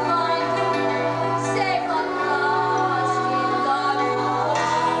soon you find you safe at last in the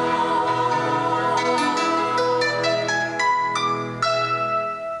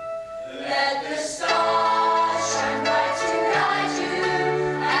Let the stars shine bright to guide you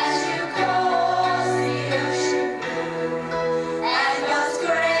as you cross the ocean blue, and God's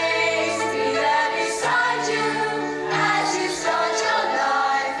grace be there beside you as you start your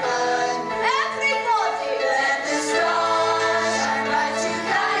life anew. Everybody, let the stars shine bright to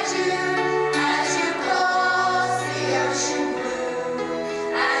guide you as you cross the ocean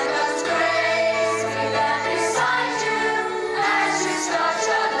blue, and God's grace be there beside you as you start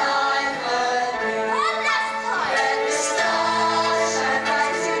your life anew. One last time. Let the stars shine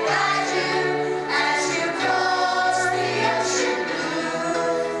bright to guide you as you cross the ocean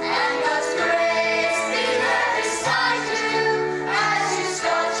blue, and God's grace be there beside you as you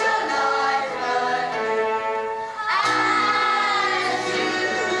start your life anew. As you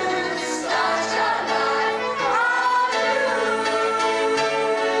start your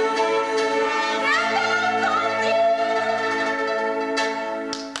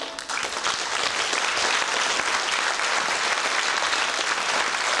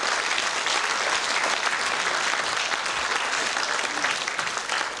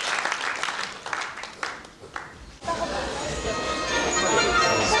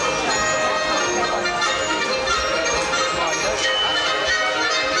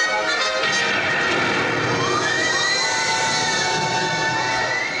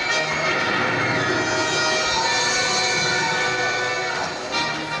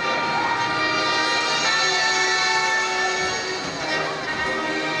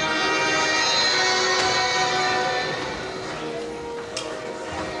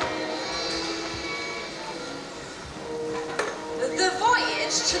The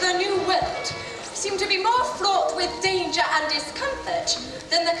voyage to the New World seemed to be more fraught with danger and discomfort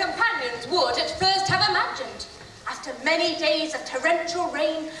than the companions would at first have imagined. After many days of torrential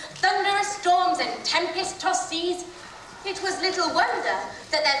rain, thunderous storms and tempest-tossed seas, it was little wonder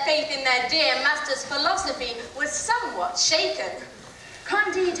that their faith in their dear master's philosophy was somewhat shaken.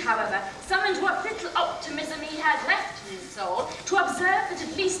 Candide, however, summoned what little optimism he had left in his soul to observe that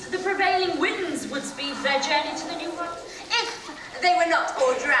at least the prevailing winds would speed their journey to the New World. If they were not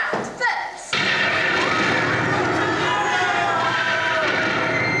all drowned first.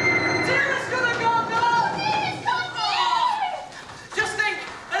 Dearest Cunegonde! Dearest Candide! Just think,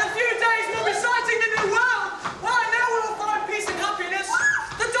 in a few days we'll be sighting the New World, where I know we will find peace and happiness.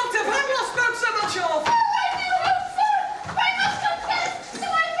 The Doctor Pangloss spoke so much of. Oh, I knew him, sir! I must confess to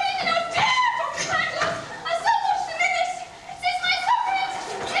my pain and oh dear, Dr. Pangloss, are so much diminished since my sufferings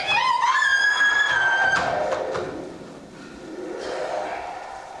in the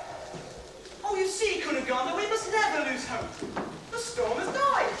Oh, you see, Cunegonde, we must never lose hope. The storm has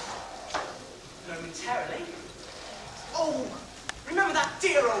died. Momentarily. Oh, remember that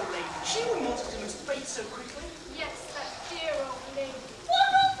dear old lady? She wouldn't want us to lose faith so quickly. Yes, that dear old lady.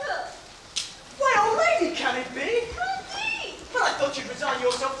 What of her? Why, old lady, can it be? Candide! But I thought you'd resign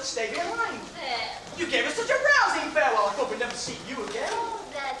yourself to stay behind. There. You gave us such a rousing farewell. I thought we'd never see you again. Oh,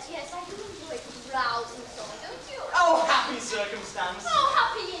 that, yes, I do enjoy rousing song, don't you? Oh, happy circumstance. Oh,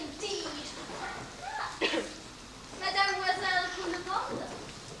 happy indeed. Mademoiselle Cunegonde,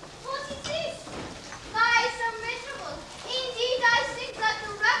 what is this? Why so miserable? Indeed, I think that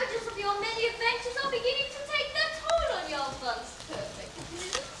the ravages of your many adventures are beginning to take their toll.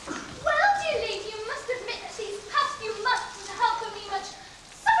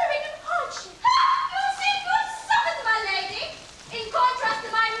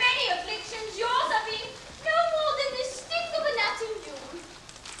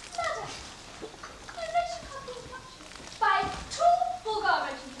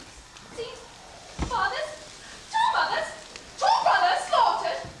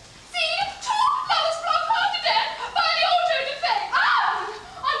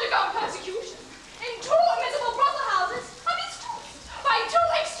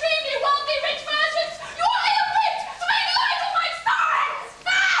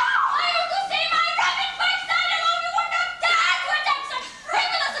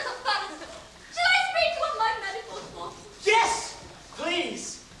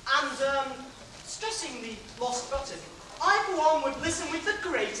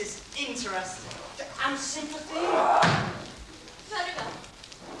 interesting. And sympathy. Very well.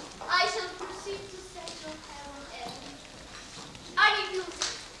 I shall proceed to set your hair on end. I need music.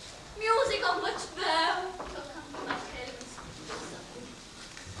 Music of much verve to accompany my parents.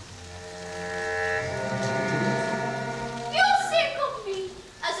 You think of me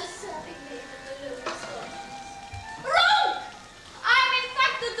as a serving maid at the lowest point. Wrong! I am in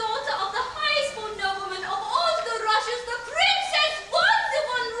fact the daughter of the highest born nobleman of all the Russias, the Princess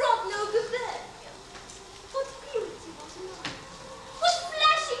Wonderful Rodno-Gubernia. What beauty, what light! What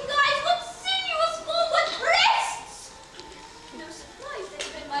flashing eyes, what sinuous form, what breasts! No surprise that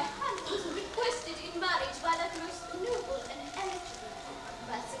even my hand was requested in marriage by that most noble and eligible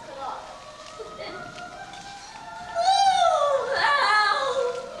classical art. But then,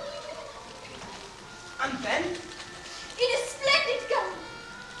 And then? in a splendid gown,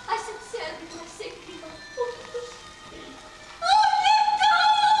 I set sail with my safety of Oh, lift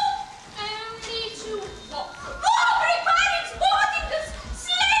off! Only to walk. More pirates boarding the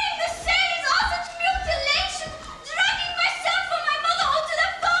slaying the sailors, all such mutilation, dragging myself from my mother onto the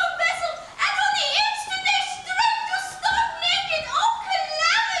foul vessel, and on the instant they struck to stop naked. Oh,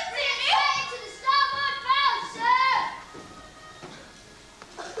 calamity! Straight to the starboard bow, sir!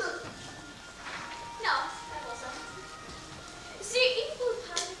 No, that wasn't. See, evil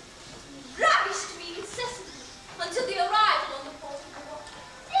pirate ravished me incessantly until the arrival on the port of the water.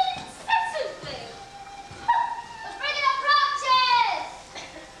 Incessantly! Let's bring it up branches!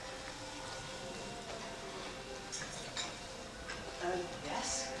 Yes?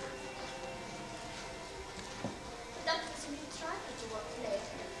 That was a new trifle to what lay.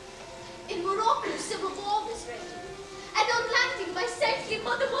 In Morocco, civil war was raging, and on landing, my safety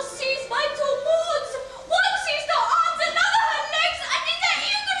mother was seized by two moons. One seized her arms, another her legs, and in their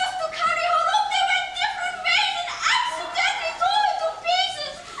eagerness to carry her off, they went different ways and accidentally tore her to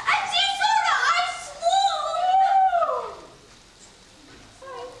pieces. And she saw her, I swooned.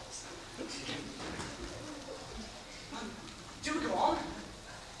 Do go on.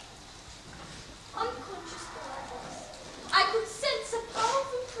 Unconscious though I was, I could sense a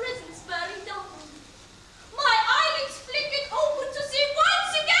powerful presence bearing down on me. My eyelids flickered open to see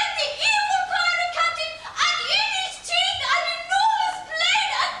once again the evil pirate captain, and in his teeth an enormous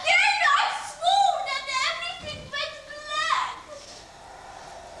blade. Again I swooned, and everything went black.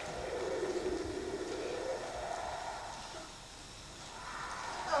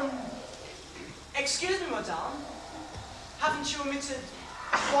 Excuse me, madame. Haven't you omitted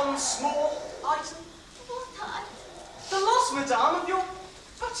one small item? What I... The loss, madame, of your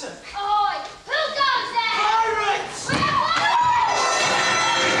buttock. Oi, who goes there? Pirates!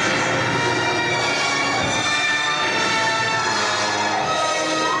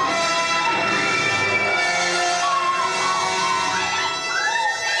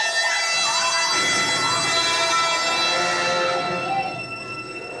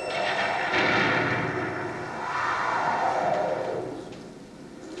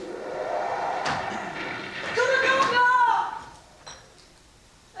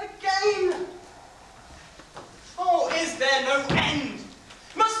 Again! Oh, is there no end?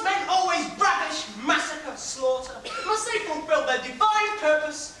 Must men always ravish, massacre, slaughter? Must they fulfill their divine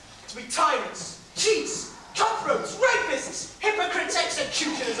purpose to be tyrants, cheats, cutthroats, rapists, hypocrites,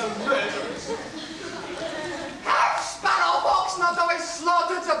 executioners, and murderers? Have sparrowhawks not always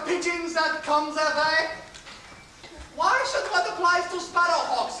slaughtered the pigeons that come their way? Why should what applies to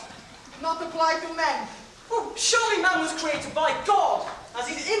sparrowhawks not apply to men? Well, surely man was created by God as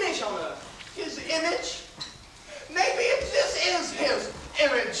his image on earth. His image? Maybe this is his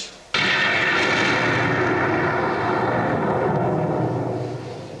image.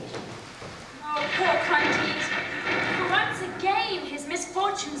 Oh, poor Candide. Once again, his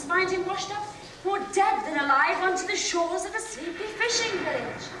misfortunes find him washed up more dead than alive onto the shores of a sleepy fishing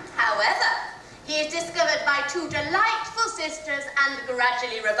village. However, he is discovered by two delightful sisters and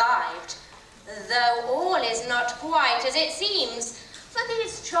gradually revived. Though all is not quite as it seems, for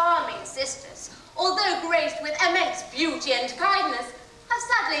these charming sisters, although graced with immense beauty and kindness, have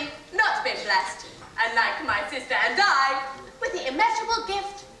sadly not been blessed, unlike my sister and I, with the immeasurable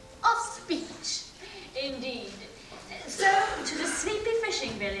gift of speech. Indeed. So, to the sleepy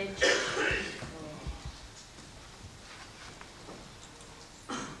fishing village.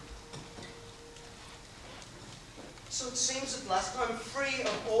 So it seems at last I'm free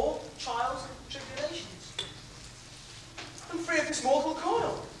of all trials and tribulations. I'm free of this mortal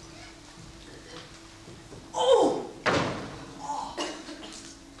coil. Oh!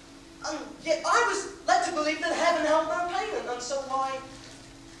 And yet I was led to believe that heaven held no payment, and so why...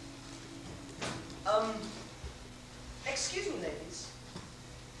 excuse me, ladies.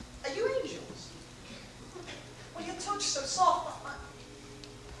 Are you angels? so soft.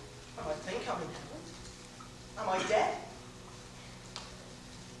 I think I'm in heaven. Am I dead?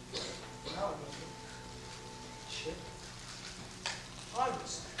 No, I'm not. Shit. I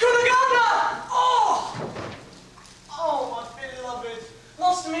was. Cunegonde! Oh! Oh, my beloved.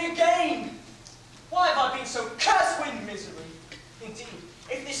 Lost me again. Why have I been so cursed with misery? Indeed,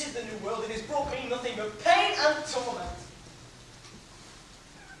 if this is the new world, it has brought me nothing but pain and torment.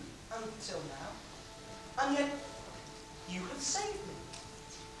 Until now. And yet, you have saved me.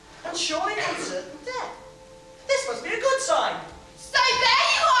 And surely I'm certain death. This must be a good sign. So there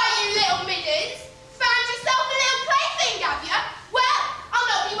you are, you little middens. Found yourself a little plaything, have you? Well, I'll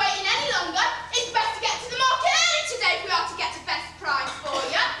not be waiting any longer. It's best to get to the market early today if we are to get the best price for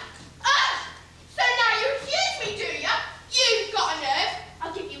you. Oh, so now you refuse me, do you? You've got a nerve.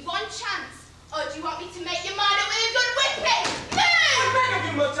 I'll give you one chance. Or do you want me to make your mind up with a good whipping? Move! I beg of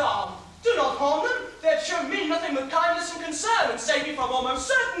you, madame. Do not harm them. They have shown me nothing but kindness and concern and saved me from almost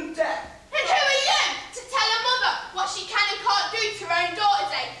certain death. And who are you to tell a mother what she can and can't do to her own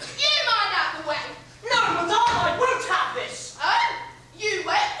daughters, eh? You mind out the way. No, madame, I won't have this. Oh, you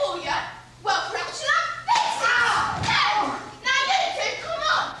won't, will you? Well, perhaps you'll have this. No! Now you two, come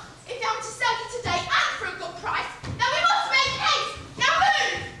on. If I'm to sell you today and for a good price, then we must make haste. Now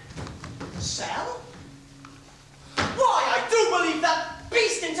move! Sell? Why, I do believe that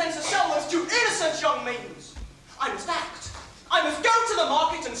beast intends to sell those two innocent young maidens. I must act. I must go to the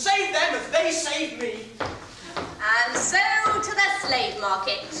market and save them as they saved me. And so to the slave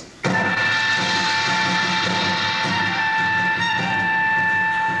market.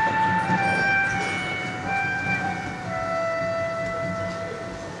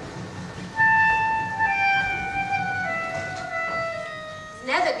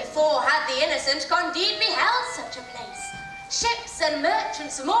 Never before had the innocent Candide beheld such a place. Ships and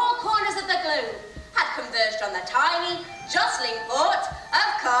merchants from all corners of the globe had converged on the tiny, jostling port of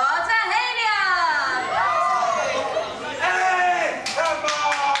Cartagena. Hey, come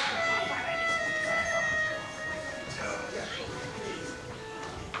on!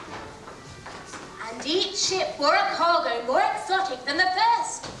 And each ship bore a cargo more exotic than the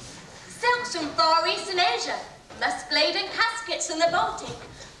first. Silks from Far East and Asia, musk-blade and caskets from the Baltic,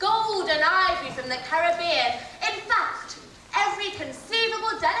 gold and ivory from the Caribbean. In fact, every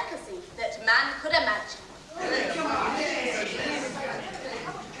conceivable delicacy that man could imagine.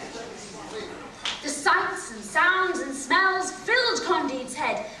 The sights and sounds and smells filled Candide's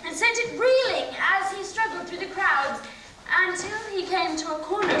head and sent it reeling as he struggled through the crowds until he came to a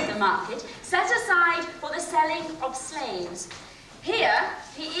corner of the market set aside for the selling of slaves. Here,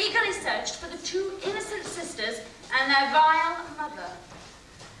 he eagerly searched for the two innocent sisters and their vile mother.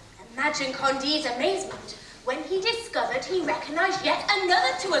 Imagine Candide's amazement when he discovered he recognized yet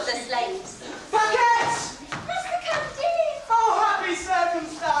another two of the slaves. Baguettes! Master Candide! Oh, happy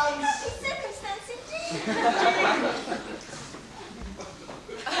circumstance! Happy circumstance indeed.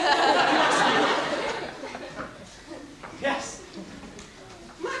 Yes.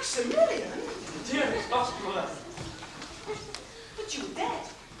 Maximilian? Dearest gospel, But you were dead.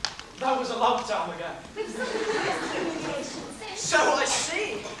 that was a long time ago. So I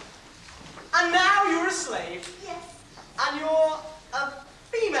see. And now you're a slave. Yes. And you're a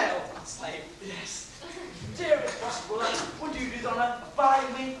female slave. Yes. Dearest gospel, would you do the honour of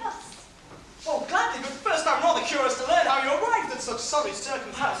buying me? Oh, gladly, but first I'm rather curious to learn how you arrived at such sorry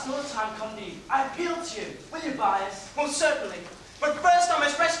circumstances. Perhaps another time, Candide. I appeal to you. Will you buy us? Well, certainly. But first I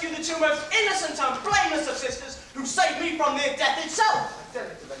must rescue the two most innocent and blameless of sisters who saved me from near death itself. I tell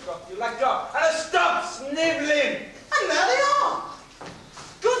you to let go. You let go. And stop sniveling. And there they are.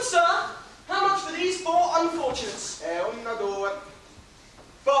 Good, sir. How much for these four unfortunates?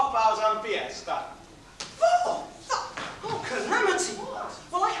 4,000 piastres. Four? Oh, calamity.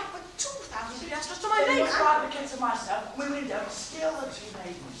 Well, I have but 2,000 piastres to my Then name. must buy the kit to myself. We will endeavour to steal the two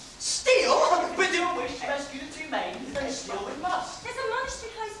maidens. Steal? We do wish to rescue the two maidens, then steal we must. There's a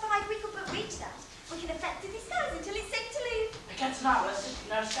monastery close by. We could but reach that. We can effect a disguise until it's safe to leave. The kit's now, let's sit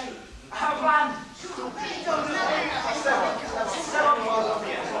in our state. I have a plan.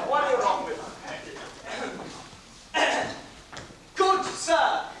 What are you wrong with? Good,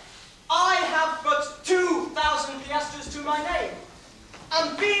 sir. I have but 2,000 piastres to my name.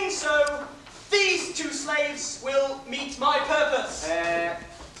 And being so, these two slaves will meet my purpose.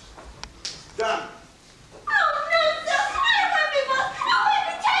 Done. Oh, no, sir. I won't be bothered. I won't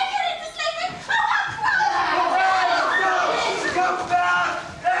be taken into slavery. Oh, how cruel. Come back!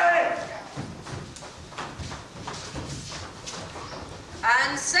 Hey!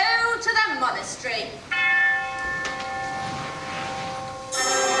 And so to the monastery.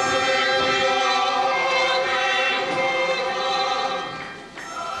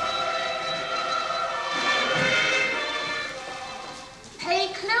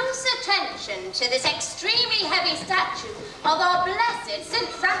 blessed St.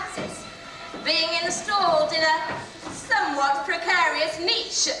 Francis, being installed in a somewhat precarious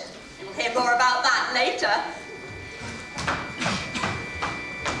niche. You'll hear more about that later.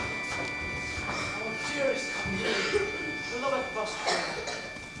 Oh, dearest Candide, beloved foster,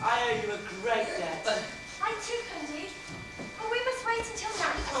 I owe you a great debt. I too, Candide. But we must wait until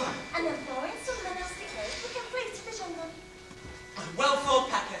night, and then following some monastic road, we can flee to the jungle. Well thought,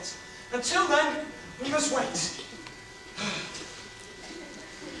 Packet. Until then, we must wait.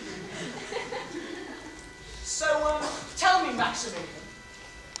 So, tell me, Maximilian,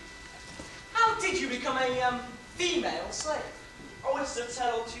 how did you become a, female slave? Oh, it's a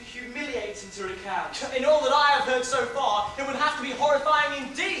tale too humiliating to recount. In all that I have heard so far, it would have to be horrifying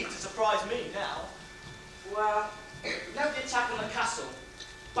indeed to surprise me now. Well, you know the attack on the castle,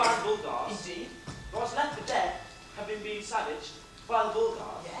 Baron Bulgars? Indeed. Was left for dead, having been savaged by the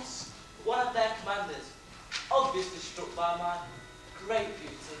Bulgars. Yes. One of their commanders, obviously struck by my great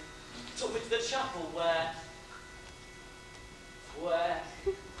beauty, took me to the chapel where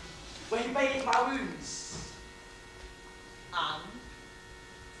he bathed my wounds. And?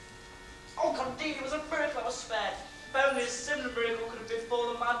 Oh, Candide, it was a miracle I was spared. If only a similar miracle could have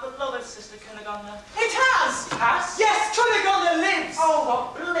befallen my beloved sister Cunegonde. It has! It has? Yes, Cunegonde lives! Oh,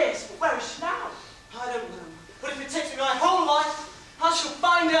 what bliss! But where is she now? I don't know. But if it takes me my whole life, I shall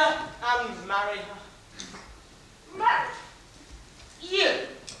find her and marry her. Married? You?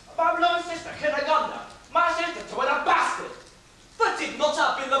 My beloved sister Cunegonde? My sister to a bastard! But did not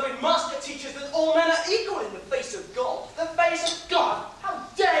our beloved master teach us that all men are equal in the face of God? The face of God? How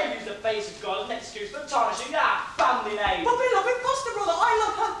dare you use the face of God as an excuse for tarnishing our family name? But beloved foster brother, I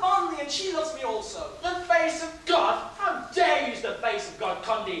love her fondly and she loves me also. The face of God? How dare you use the face of God,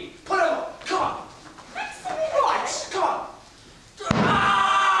 Candide? Put him up! Come on! Right, come on!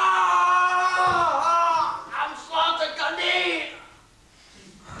 I'm slaughtered, Candide!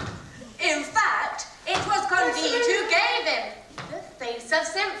 In fact, it was Candide who gave him the face of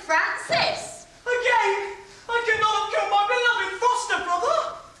St. Francis. Again, I could not have killed my beloved foster brother.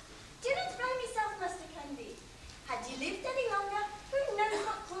 Do not blame yourself, Master Candide. Had you lived any longer, who knows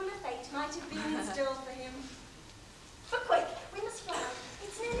what crueler fate might have been in store for him. But quick, we must fly.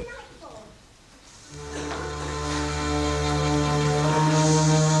 It's nearly nightfall.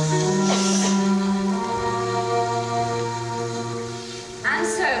 And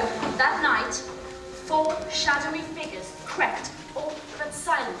so, that night, 4 shadowy figures crept all but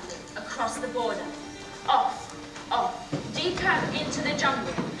silently across the border. Off, deeper into the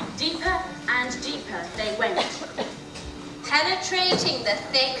jungle. Deeper and deeper they went. Penetrating the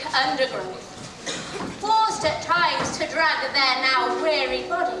thick undergrowth, forced at times to drag their now weary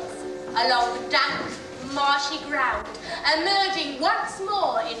bodies along dank, marshy ground, emerging once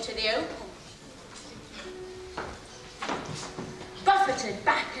more into the open. Buffeted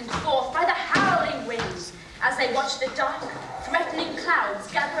back and forth by the howling winds as they watched the dark, threatening clouds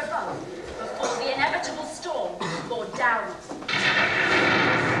gather above before the inevitable storm bore down.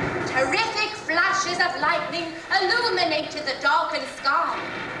 Terrific flashes of lightning illuminated the darkened sky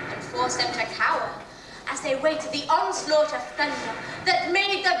and forced them to cower as they waited the onslaught of thunder that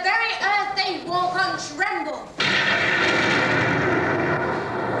made the very earth they walk on tremble.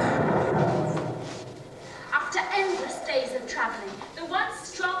 After endless days of travelling, the once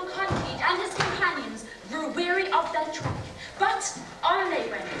strong Candide and his companions grew weary of their trek, but on they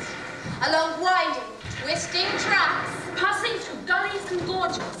went. Along winding, twisting tracks, passing through gullies and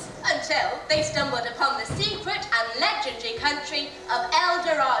gorges, until they stumbled upon the secret and legendary country of El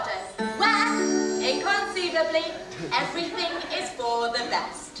Dorado, where, inconceivably, everything is for the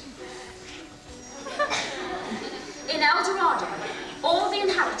best. In El Dorado, all the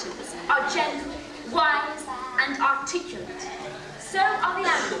inhabitants are gentle, wise, and articulate. So are the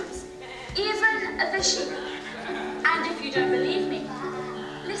animals, even the sheep. And if you don't believe me,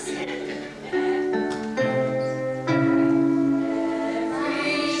 listen.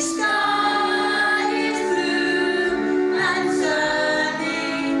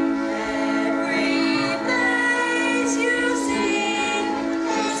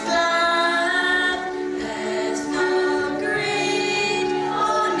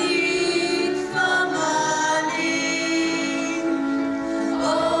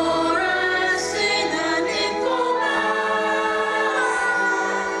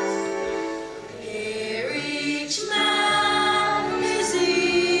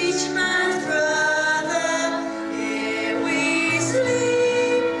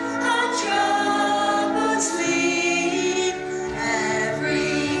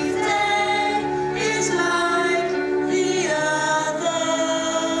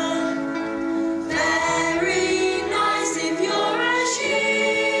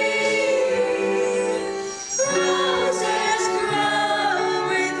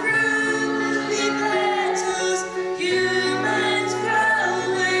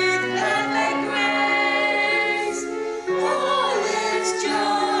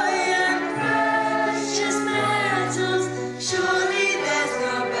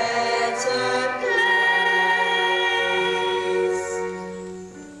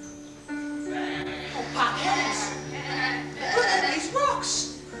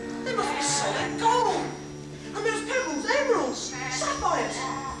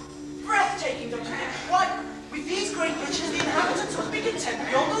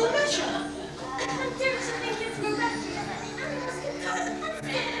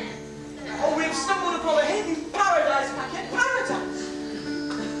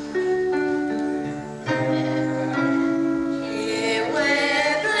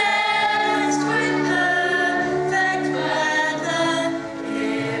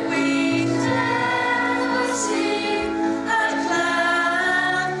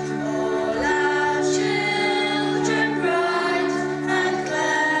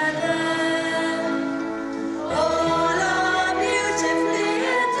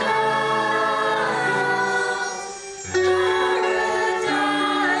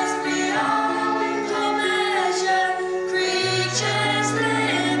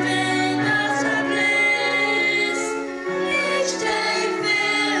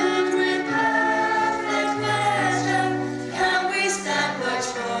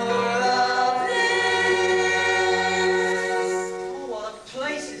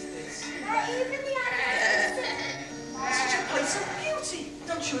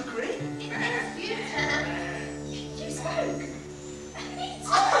 agree? It is beautiful. You spoke.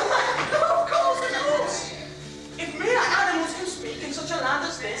 Of course. If mere animals can speak in such a land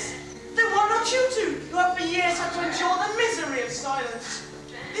as this, then why not you two, who have for years had to endure the misery of silence?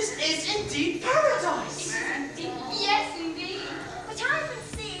 This is indeed paradise. Yes, indeed. But I haven't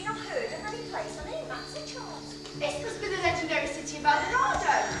seen or heard of any place on any maps at all. This must be the legendary city of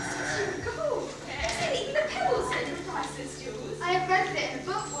Eldorado. Cool. Is even the pebbles said it was priceless, Jules? I have read it in a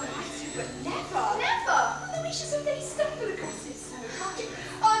book once, but never. Never. Well, we should someday stumble across it so high.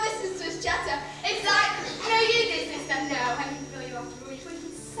 Oh, this is just chatter. It's like, no, you business, and no, I can fill you after all. You've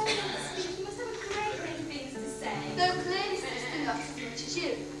waited so long to speak. You must have a great many things to say. Though clearly sister not as much as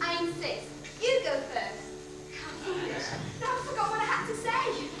you. I insist. You go first. How foolish. Now I forgot what I had to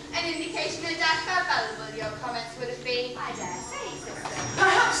say. An indication no doubt how valuable your comments would have been. I dare say, sister.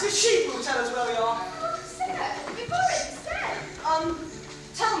 Perhaps the sheep will tell us where we are. Oh, sir, we've already said.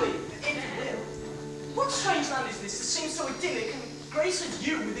 Tell me, if you will, what strange land is this that seems so idyllic and graces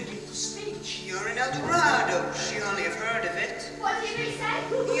you with the gift of speech? You're in Eldorado. Surely you've heard of it. What did we say?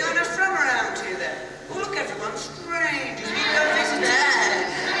 You're not from around here then. Oh, look, everyone, strangers. We don't visitors.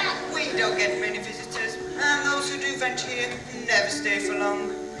 We don't get many visitors. And those who do venture here never stay for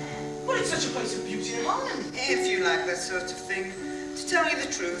long. But it's such a place of beauty and harmony. If you like that sort of thing. To tell you the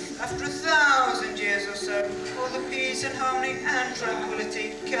truth, after 1,000 years or so, all the peace and harmony and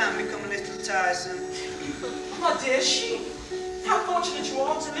tranquility can become a little tiresome. My dear sheep, how fortunate you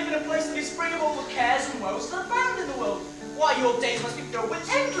are to live in a place that is free of all the cares and woes that are found in the world. Why, your days must be filled with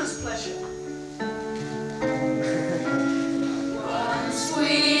endless pleasure. Once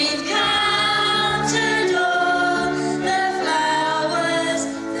we've counted all the flowers,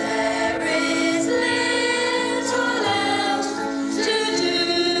 there is little else to do.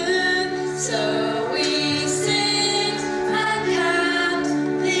 So we sit and count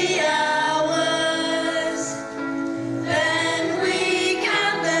the hours, then we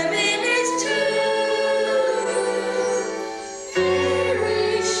count the minutes too.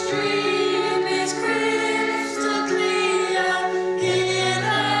 Every stream is crystal clear, in a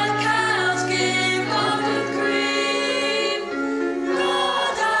cow's give golden cream.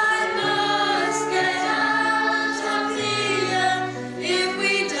 Lord, I must get out of here. If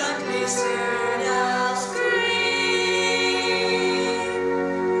we don't, we soon I'll scream.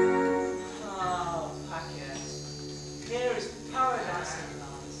 Oh, Packet, here is paradise at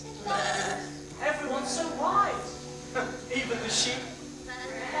last. Everyone's so wise, even the sheep.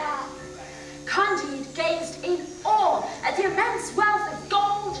 Candide gazed in awe at the immense wealth of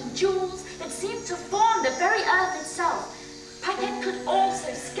gold and jewels that seemed to form the very earth itself. Paquette could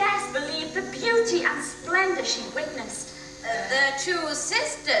also scarce believe the beauty and splendor she witnessed. The two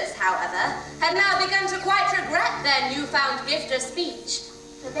sisters, however, had now begun to quite regret their newfound gift of speech,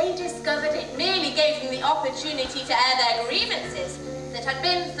 for they discovered it merely gave them the opportunity to air their grievances that had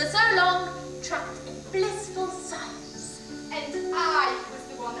been for so long trapped in blissful silence. And I was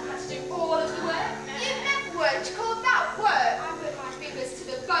the one that had to do all of the work. You never would call that work. I put my fingers to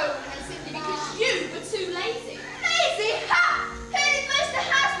the bone and simply because you were too lazy. Lazy? Ha! Who did most of the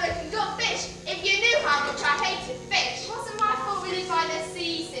housework and got fish? If you knew how much I hated fish. It wasn't my fault we lived by the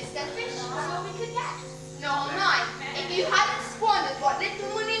sea, sister. Fish was all we could get. Nor mine. If you hadn't squandered what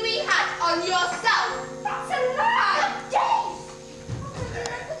little money we had on yourself. That's a lie! Dave!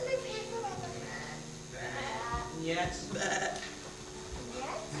 Yet.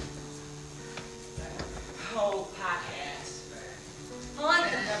 Oh, Packet, I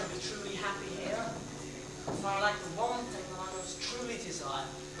can never be truly happy here, for I lack the one thing that I most truly desire.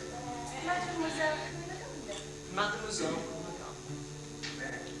 Mademoiselle Cunegonde.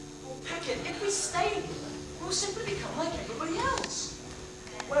 Oh, Packet, if we stay here, we'll simply become like everybody else.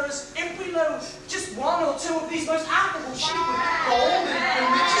 Whereas if we load just one or two of these most affable sheep with gold and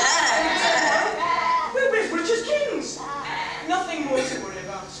riches, we'll be as rich as kings. Nothing more to worry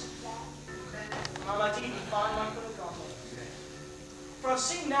about. And I might even find my Cunegonde. For I've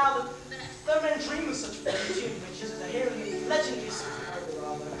seen now that though men dream of such beauty and riches as are here in the legendary city of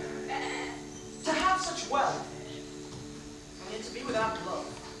Eldorado, to have such wealth, and yet to be without love,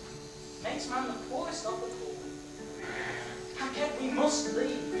 makes man the poorest of the poor. Paquette, we must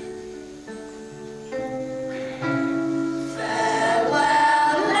leave.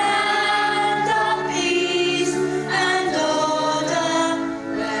 Farewell, land of peace and order,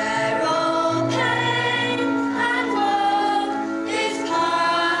 where all pain and woe is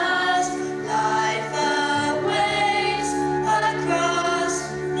past. Life awaits across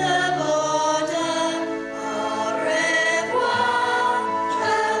the border. Au revoir,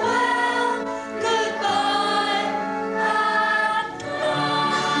 farewell, goodbye, and bye.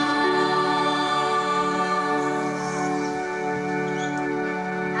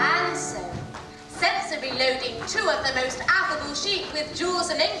 two of the most affable sheep with jewels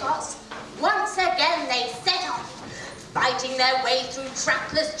and ingots, once again they set off, fighting their way through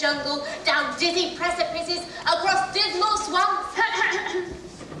trackless jungle, down dizzy precipices, across dismal swamps.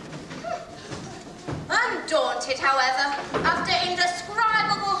 Undaunted, however, after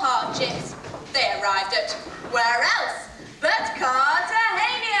indescribable hardships, they arrived at where else but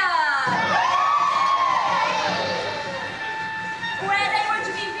Cartagena, Where they were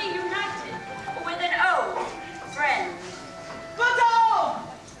to be reunited with an old friend. Madame!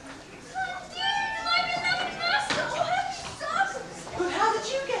 Candide, my beloved master, oh, happy circumstance! But how did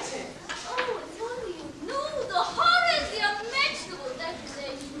you get it? Oh, if only you knew the horrors, the unmentionable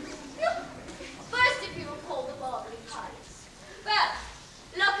devastations. First, if you recall the Barbary pirates. Well,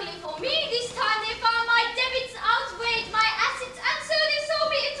 luckily for me, this time they found my debits outweighed my assets, and so they sold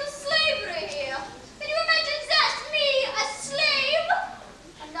me into slavery here. Can you imagine that? Me, a slave?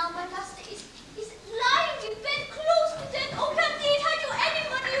 And now my master is lying in bed close to death. Oh, Candide, had you any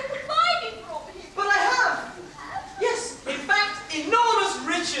money you could buy me from him? But I have! Yes, in fact, enormous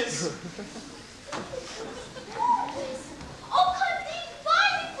riches! Oh, Candide, buy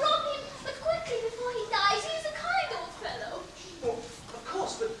me from him, but quickly before he dies. He's a kind old fellow. Well, of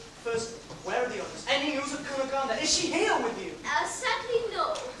course, but first, where are the others? Any news of Cunegonde? Is she here with you? Sadly,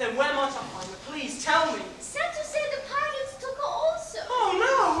 no. Then where might I find her? Please, tell me. Sad to say the pirates took her also. Oh,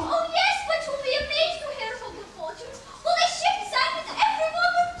 no! Oh, yes, but you'll be amazed to hear of her good fortunes. For the ship sank and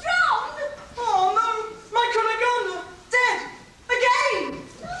everyone was drowned. Oh, no! My Cunegonde! Dead! Again!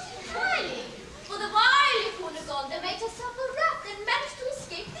 Not entirely. For the wily Cunegonde made herself a raft and managed to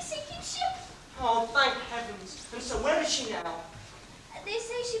escape the sinking ship. Oh, thank heavens. And so where is she now? They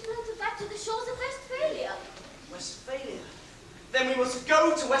say she floated back to the shores of Westphalia. Westphalia. Then we must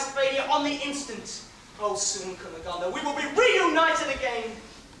go to Westphalia on the instant. Oh, soon, Cunegonde, we will be reunited again.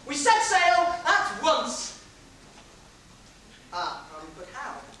 We set sail at once. But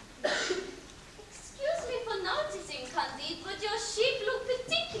how? Excuse me for noticing, Candide, but your sheep look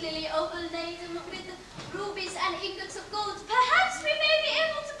particularly overladen with rubies and ingots of gold. Perhaps we may be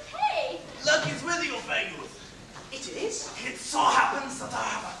able to pay. Luck is with you, fair youth. It is? It so happens that I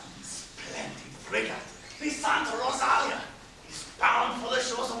have a splendid frigate, the Santa Rosalia. It's bound for the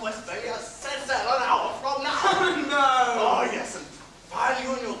shores of Westphalia, set sail an hour from now. Oh, no! Oh, yes, and while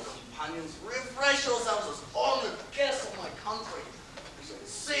you and your companions refresh yourselves as honored guests of my country, you shall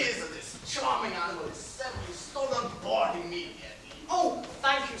see that this charming animal is safely stolen on board immediately. Oh,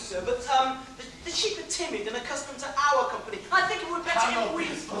 thank you, sir, but the sheep are timid and accustomed to our company. I think it would be better if we...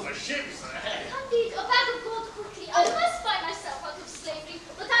 for the ship, sir. Candide, a bag of gold quickly. I must buy myself out of slavery,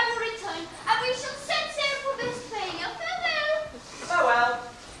 but I will return, and we shall set sail for Westphalia. Farewell. Farewell.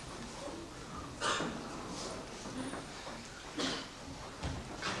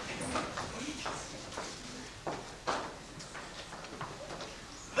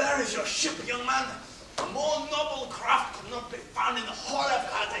 There is your ship, young man. A more noble craft could not be found in the whole of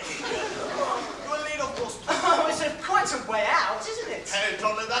Cartagena. You will need, of course, to... Oh, it's quite a way out, isn't it? Hey,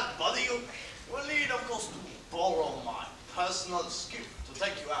 don't let that bother you. You will need, of course, to borrow my personal skiff to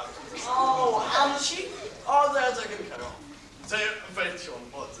take you out. Oh, and the sheep? Oh, they're taken care of. They wait you on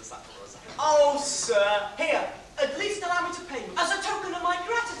board the Santa Rosa. Oh, sir. Here, at least allow me to pay you, as a token of my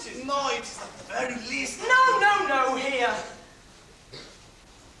gratitude. No, it is at the very least... No, here.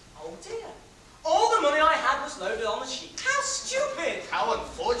 Oh, dear. All the money I had was loaded on the sheep. How stupid! How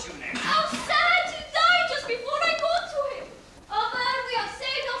unfortunate. How sad he died just before I got to him. Oh, man, we have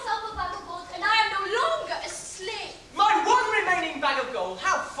saved ourselves a bag of gold, and I am no longer a slave. My one remaining bag of gold.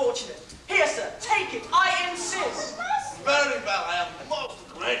 How fortunate. Here, sir, take it. I insist. Very well, I am most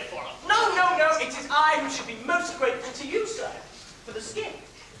grateful. No, it is I who should be most grateful to you, sir, for the skin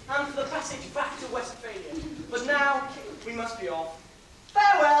and for the passage back to Westphalia. But now, we must be off.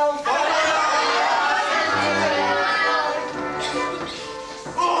 Farewell!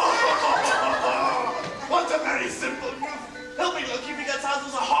 What a very simple youth. He'll be lucky if he gets out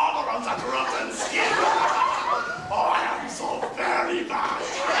of the harbor on that rotten skin. Oh, I am so very bad.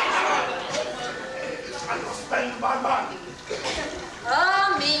 I will spend my money.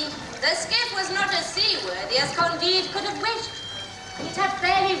 Ah, me. The skiff was not as seaworthy as Candide could have wished. It had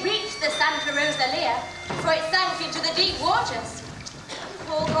barely reached the Santa Rosalia, for it sank into the deep waters.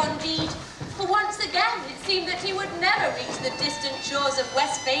 Poor Candide, for once again it seemed that he would never reach the distant shores of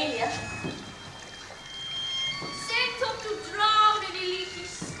Westphalia. Sent up to drown in a leaky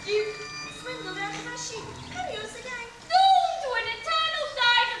skiff, swindled out of our sheep, and used again, doomed to an eternal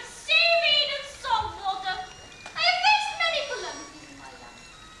diet of seaweed and salt water. I have faced many calamities in my life.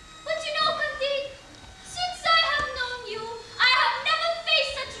 But you know, Candide, since I have known you, I have never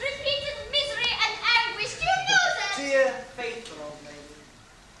faced such repeated misery and anguish. Do you know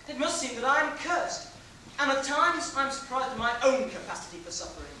capacity for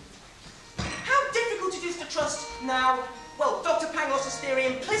suffering. How difficult it is to trust now, well, Dr. Pangloss's theory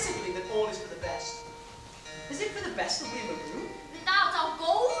implicitly that all is for the best. Is it for the best that we maroon? Without our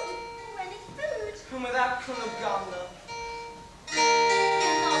gold or any food. And without Cunegonde?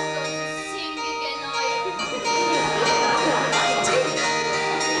 You're not going to sing again, are you?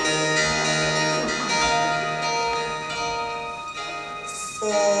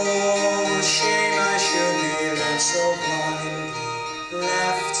 For shame I should be left so blind,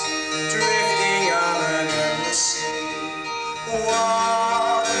 left drifting on an endless sea.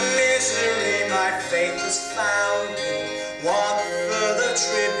 What misery my fate has found me, what further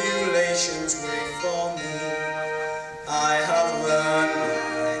tribulations wait for me. I have learned my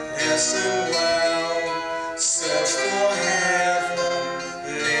lesson well, search for heaven,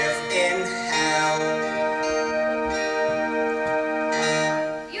 live in hell.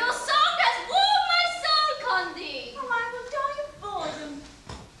 Your song has warmed my soul, Candide. Oh, I will die of boredom.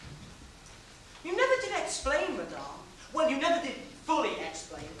 You never did explain, madame. Well, you never did fully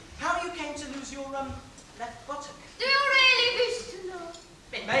explain how you came to lose your, left buttock. Do you really wish to know?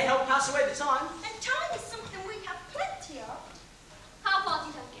 It may help pass away the time. And time is something we have plenty of. How far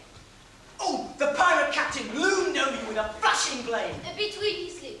did I get? Oh, the pirate captain loomed over you with a flashing blade. Between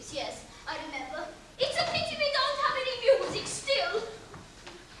his lips, yes, I remember. It's a pity we don't have any music still.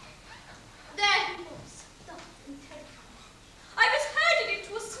 There he was, dark and terrifying. I was herded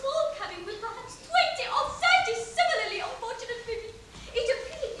into a small cabin with perhaps 20 or 30 similarly unfortunate women. It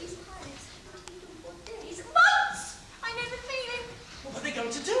appeared these pirates had not eaten for days, months. I never failed. What were they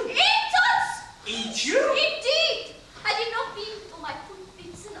going to do? Eat us! Eat you? Indeed! Had it not been for my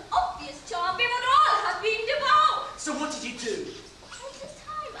footprints and obvious charm, we would all have been devoured. So what did you do? At the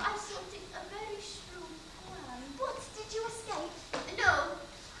time, I thought it a very shrewd plan. What, did you escape? No.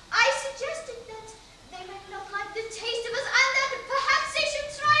 I suggested that they might not like the taste of us and that perhaps they should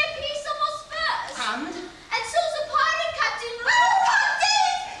try a piece of us first. And so the pirate captain... Oh,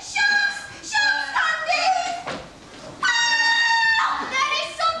 Candide! Sharks! Sharks, Candide! Ah! There is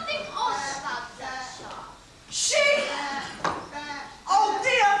something odd about that shark. She! Oh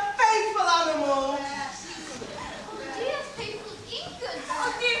dear, faithful animal! Oh, dear faithful Incan. Oh,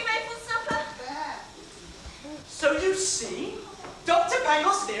 dear faithful supper. So you see, Dr.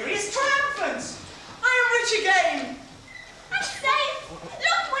 Bangle's theory is triumphant. I am rich again. I'm safe.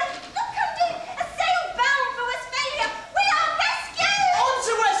 Look, Candide. A sail bound for Westphalia. We are rescued. On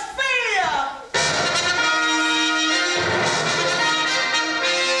to Westphalia!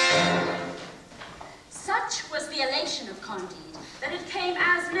 Such was the elation of Candide that it came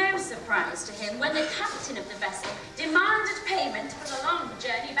as no surprise to him when the captain of the vessel demanded payment for the long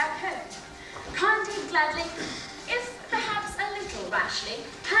journey back home. Candide gladly, if perhaps a little rashly,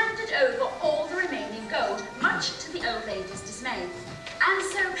 handed over all the remaining gold, much to the old lady's dismay. And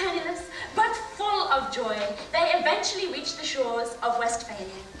so penniless, but full of joy, they eventually reached the shores of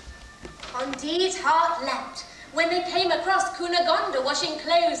Westphalia. Candide's heart leapt when they came across Cunegonde washing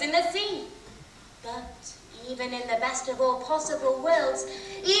clothes in the sea. But even in the best of all possible worlds,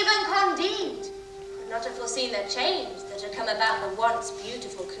 even Candide could not have foreseen the change that had come about the once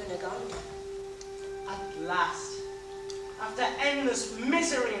beautiful Cunegonde. At last, after endless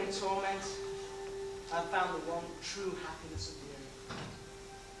misery and torment, I found the one true happiness of the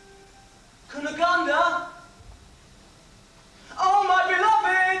earth. Cunegonde! Oh, my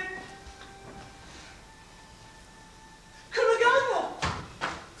beloved! Cunegonde!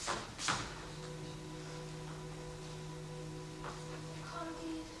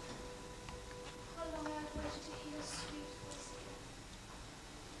 Candide, how long I have waited to hear your sweet voice again.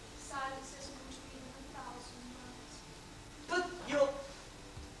 Silence isn't going to be in 1,000 words. But you're...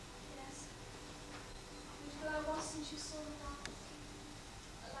 Yes. Who I was since you saw me last.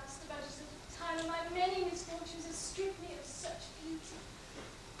 Alas, the badges of time of my many misfortunes have stripped me of such beauty.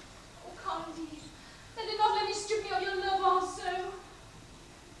 Oh, Candide, then did not let me strip me of your love also.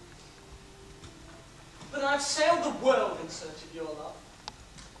 But I've sailed the world in search of your love.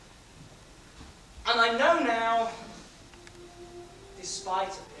 And I know now,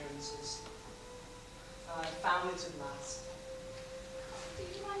 despite appearances, I found it at last.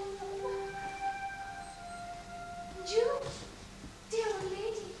 Candide, my love. And you, dear old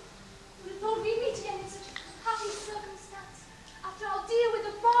lady, would have thought we'd meet again in such happy circumstance after our deal with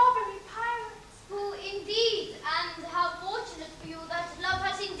the Barbary pirates. Who indeed, and how fortunate for you that love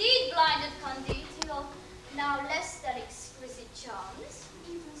has indeed blinded Candide to your now less than exquisite charms.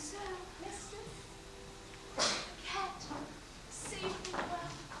 Even so, mistress. A cat, safe and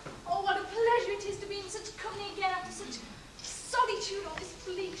well. Oh, what a pleasure it is to be in such company again after such solitude on this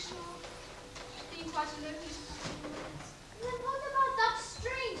bleak shore. Being quite alone is nothing. Then what about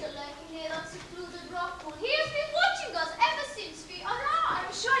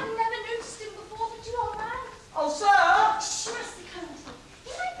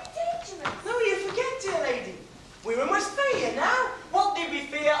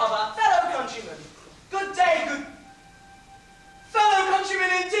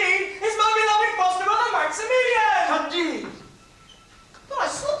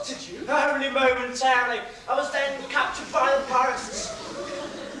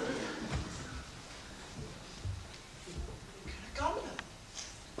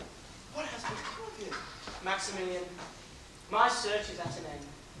Maximilian, my search is at an end.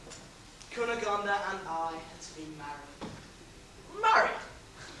 Cunegonde and I are to be married. Married?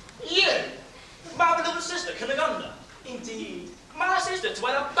 You? My beloved sister, Cunegonde? Indeed. My sister to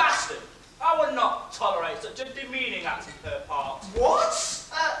wed a bastard? I would not tolerate such a demeaning act on her part. What?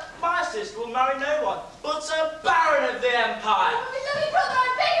 My sister will marry no one but a baron of the empire. Oh, beloved brother,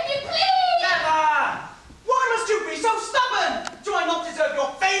 I'm begging you, please! Never! Why must you be so stubborn? Do I not deserve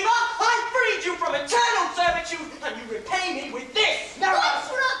your favour? I freed you from eternal servitude, and you repay me with this. What,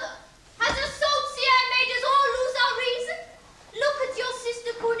 brother? Has a salt sea made us all lose our reason? Look at your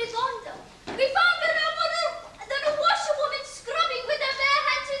sister Cunegonde. We found her than a washerwoman scrubbing with her bare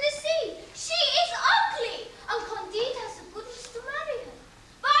hands in the sea. She is ugly, and Candide has the goodness to marry her.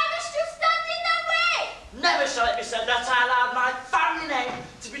 Why must you stand in their way? Never shall it be said that I allowed my family name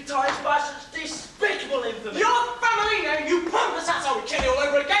to be tarnished by such despicable infamy. Your family name, you pompous ass! I would kill you all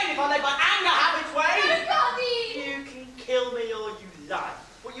over again if I let my anger have its way! Candide! You can kill me all you like,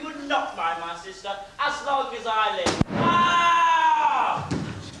 but you would not marry my sister as long as I live. Ah!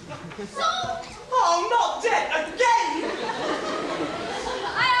 Salt! Oh, not dead again!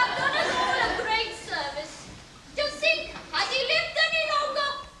 I have done us all a great service. To think, had he lived any longer,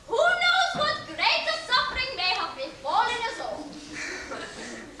 who knows what greater suffering may have befallen us all.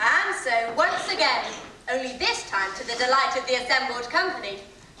 And so, once again, only this time to the delight of the assembled company,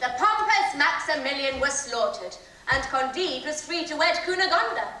 the pompous Maximilian was slaughtered, and Candide was free to wed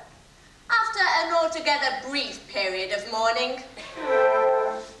Cunegonde. After an altogether brief period of mourning,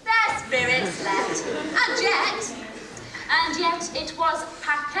 their spirits left, and yet it was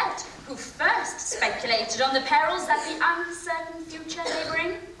Paquette who first speculated on the perils that the uncertain future may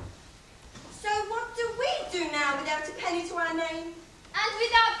bring. So what do we do now without a penny to our name? And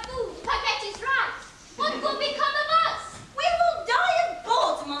without food, Paquette is right. What will become of us? We will die of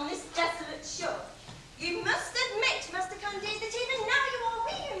boredom on this desolate shore. You must admit, Master Candide, that even now you are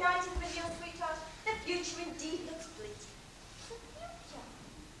reunited with your sweetheart. The future indeed looks bleak.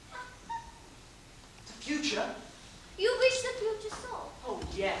 The future? You wish the future so? Oh,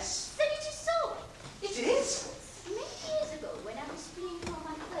 yes. Then it is so. It is? Many years ago, when I was fleeing from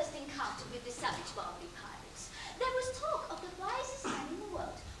my first encounter with the savage Barbary pirates, there was talk of the wisest man in the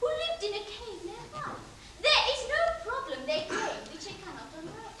world who lived in a cave nearby. There is no problem, they claim, which I cannot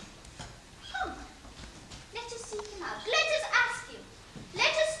unearth. Come, let us seek him out. Let us ask him.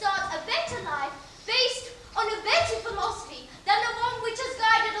 Let us start a better life based on a better philosophy than the one which has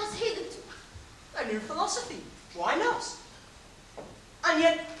guided us hitherto. A new philosophy. Why not? And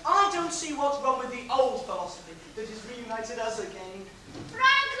yet, I don't see what's wrong with the old philosophy that has reunited us again.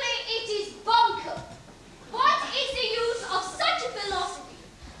 Frankly, it is bunkum. What is the use of such a philosophy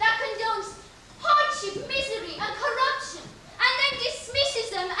that condones hardship, misery, and corruption, and then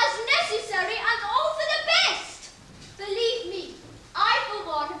dismisses them as necessary and all for the best? Believe me, I, for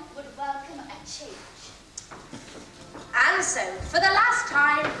one, would welcome a change. And so, for the last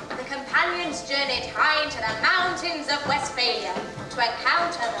time, the companions journeyed high into the mountains of Westphalia to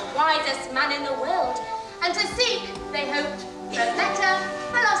encounter the wisest man in the world, and to seek, they hoped, for better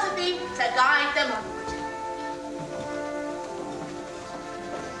philosophy to guide them onward.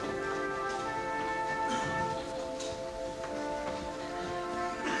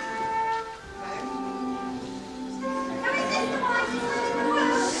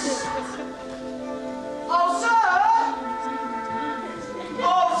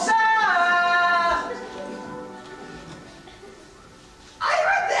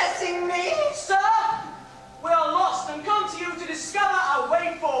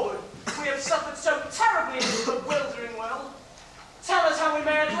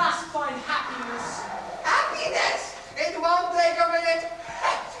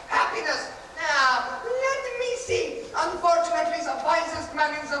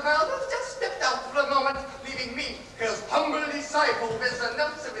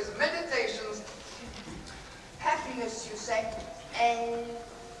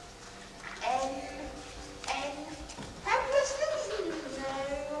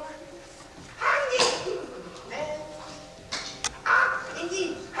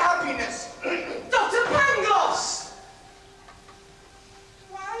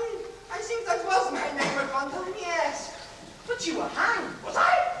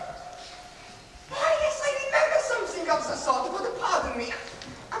 Why, yes, I remember something of the sort. Would you pardon me?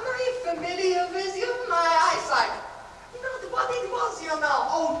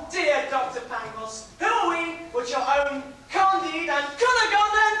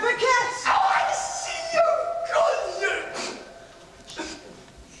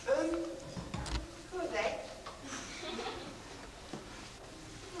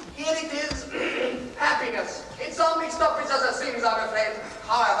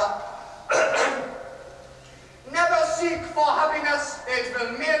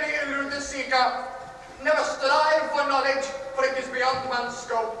 seeker. Never strive for knowledge, for it is beyond man's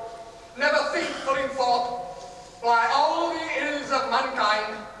scope. Never think for in thought, by all the ills of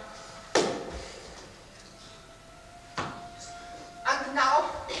mankind. And now,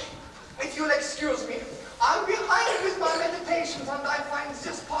 if you'll excuse me, I'm behind with my meditations and I find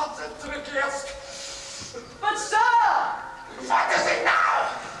this part the trickiest. But sir! What is it now?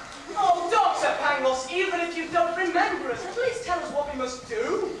 Oh, Dr. Pangloss, even if you don't remember us, at least tell us what we must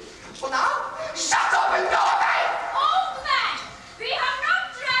do. For now, shut up and go away! Old man, we have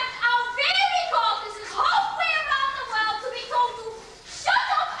not dragged our very carcasses halfway around the world to be told to shut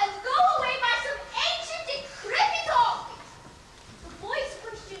up and go away by some ancient decrepit orchid. The boy's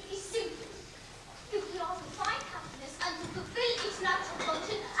question is simple. If we are to find happiness and to fulfill its natural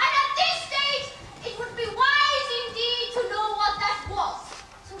function, and at this stage, it would be wise indeed to know what that was.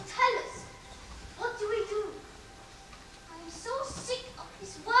 So tell us, what do we do? I am so sick of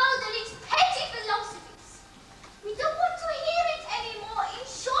this world and its petty philosophies. We don't want to hear it anymore. In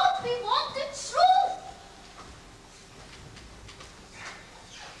short, we want the truth.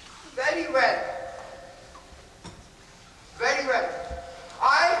 Very well. Very well.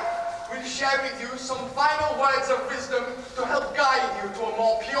 I will share with you some final words of wisdom to help guide you to a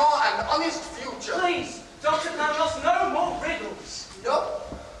more pure and honest future. Please, Dr. Pangloss, no more riddles. No,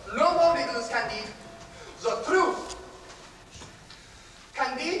 no more riddles, Candide. The truth.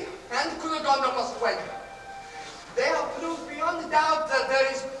 Candide and Cunegonde must wed. They have proved beyond doubt that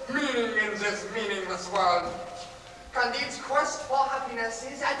there is meaning in this meaningless world. Candide's quest for happiness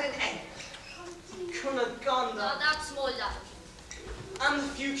is at an end. Cunegonde. Now that's more like And the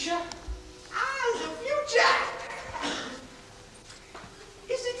future? Ah, the future!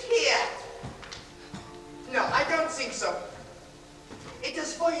 Is it here? No, I don't think so. It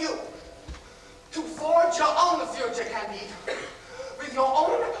is for you to forge your own future, Candide, with your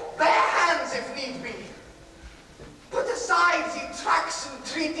own bare hands if need be. Put aside the tracts and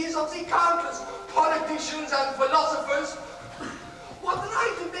treaties of the countless politicians and philosophers. What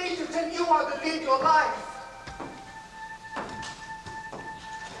right have they to tell you how to lead your life?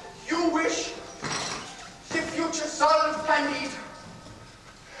 You wish the future solved, Candide,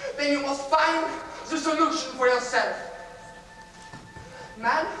 then you must find the solution for yourself.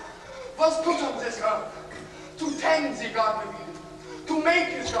 Man was put on this earth to tend the Garden of Eden, to make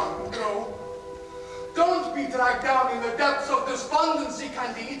his garden grow. Don't be dragged down in the depths of despondency,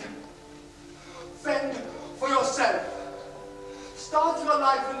 Candide. Fend for yourself. Start your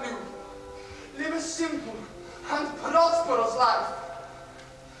life anew. Live a simple and prosperous life.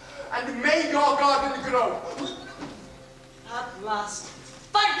 And may your garden grow. At last.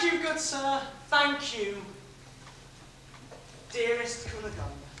 Thank you, good sir. Thank you. Dearest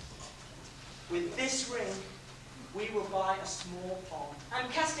Cunegonde, with this ring, we will buy a small pond,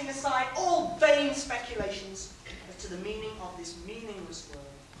 and casting aside all vain speculations as to the meaning of this meaningless world,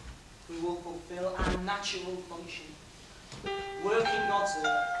 we will fulfill our natural function, working God's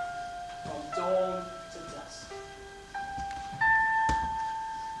earth from dawn to dusk.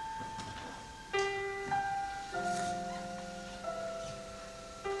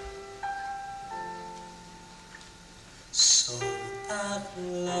 So at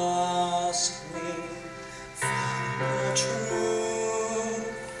last we found the truth.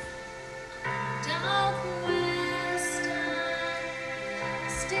 dark western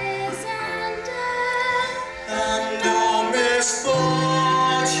stays under. And all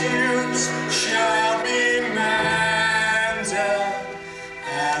misfortunes shall be mended,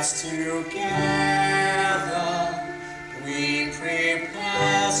 as together we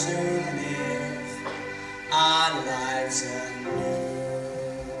prepare to live our lives anew.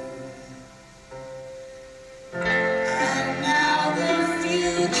 And now the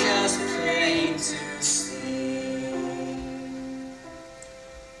future's plain to see.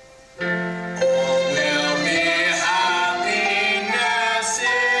 All will be happiness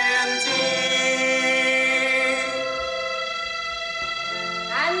indeed.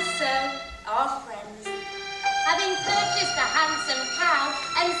 And so, our friends, having purchased a handsome cow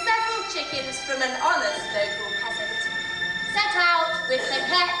and several chickens from an honest local peasant, set out with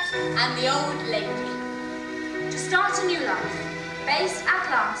Paquette and the old lady to start a new life, based at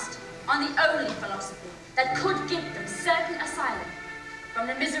last on the only philosophy that could give them certain asylum from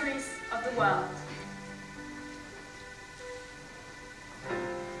the miseries of the world.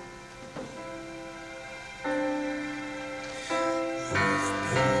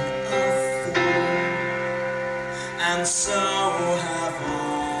 And so have I,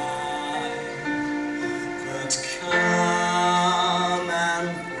 but come and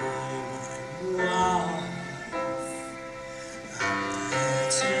be my wife, and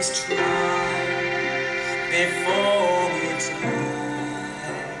it is true. before we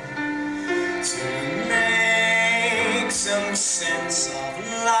die, to make some sense of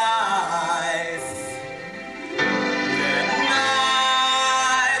life. We're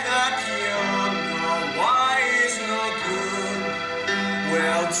neither pure nor wise nor good.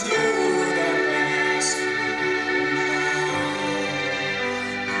 We'll do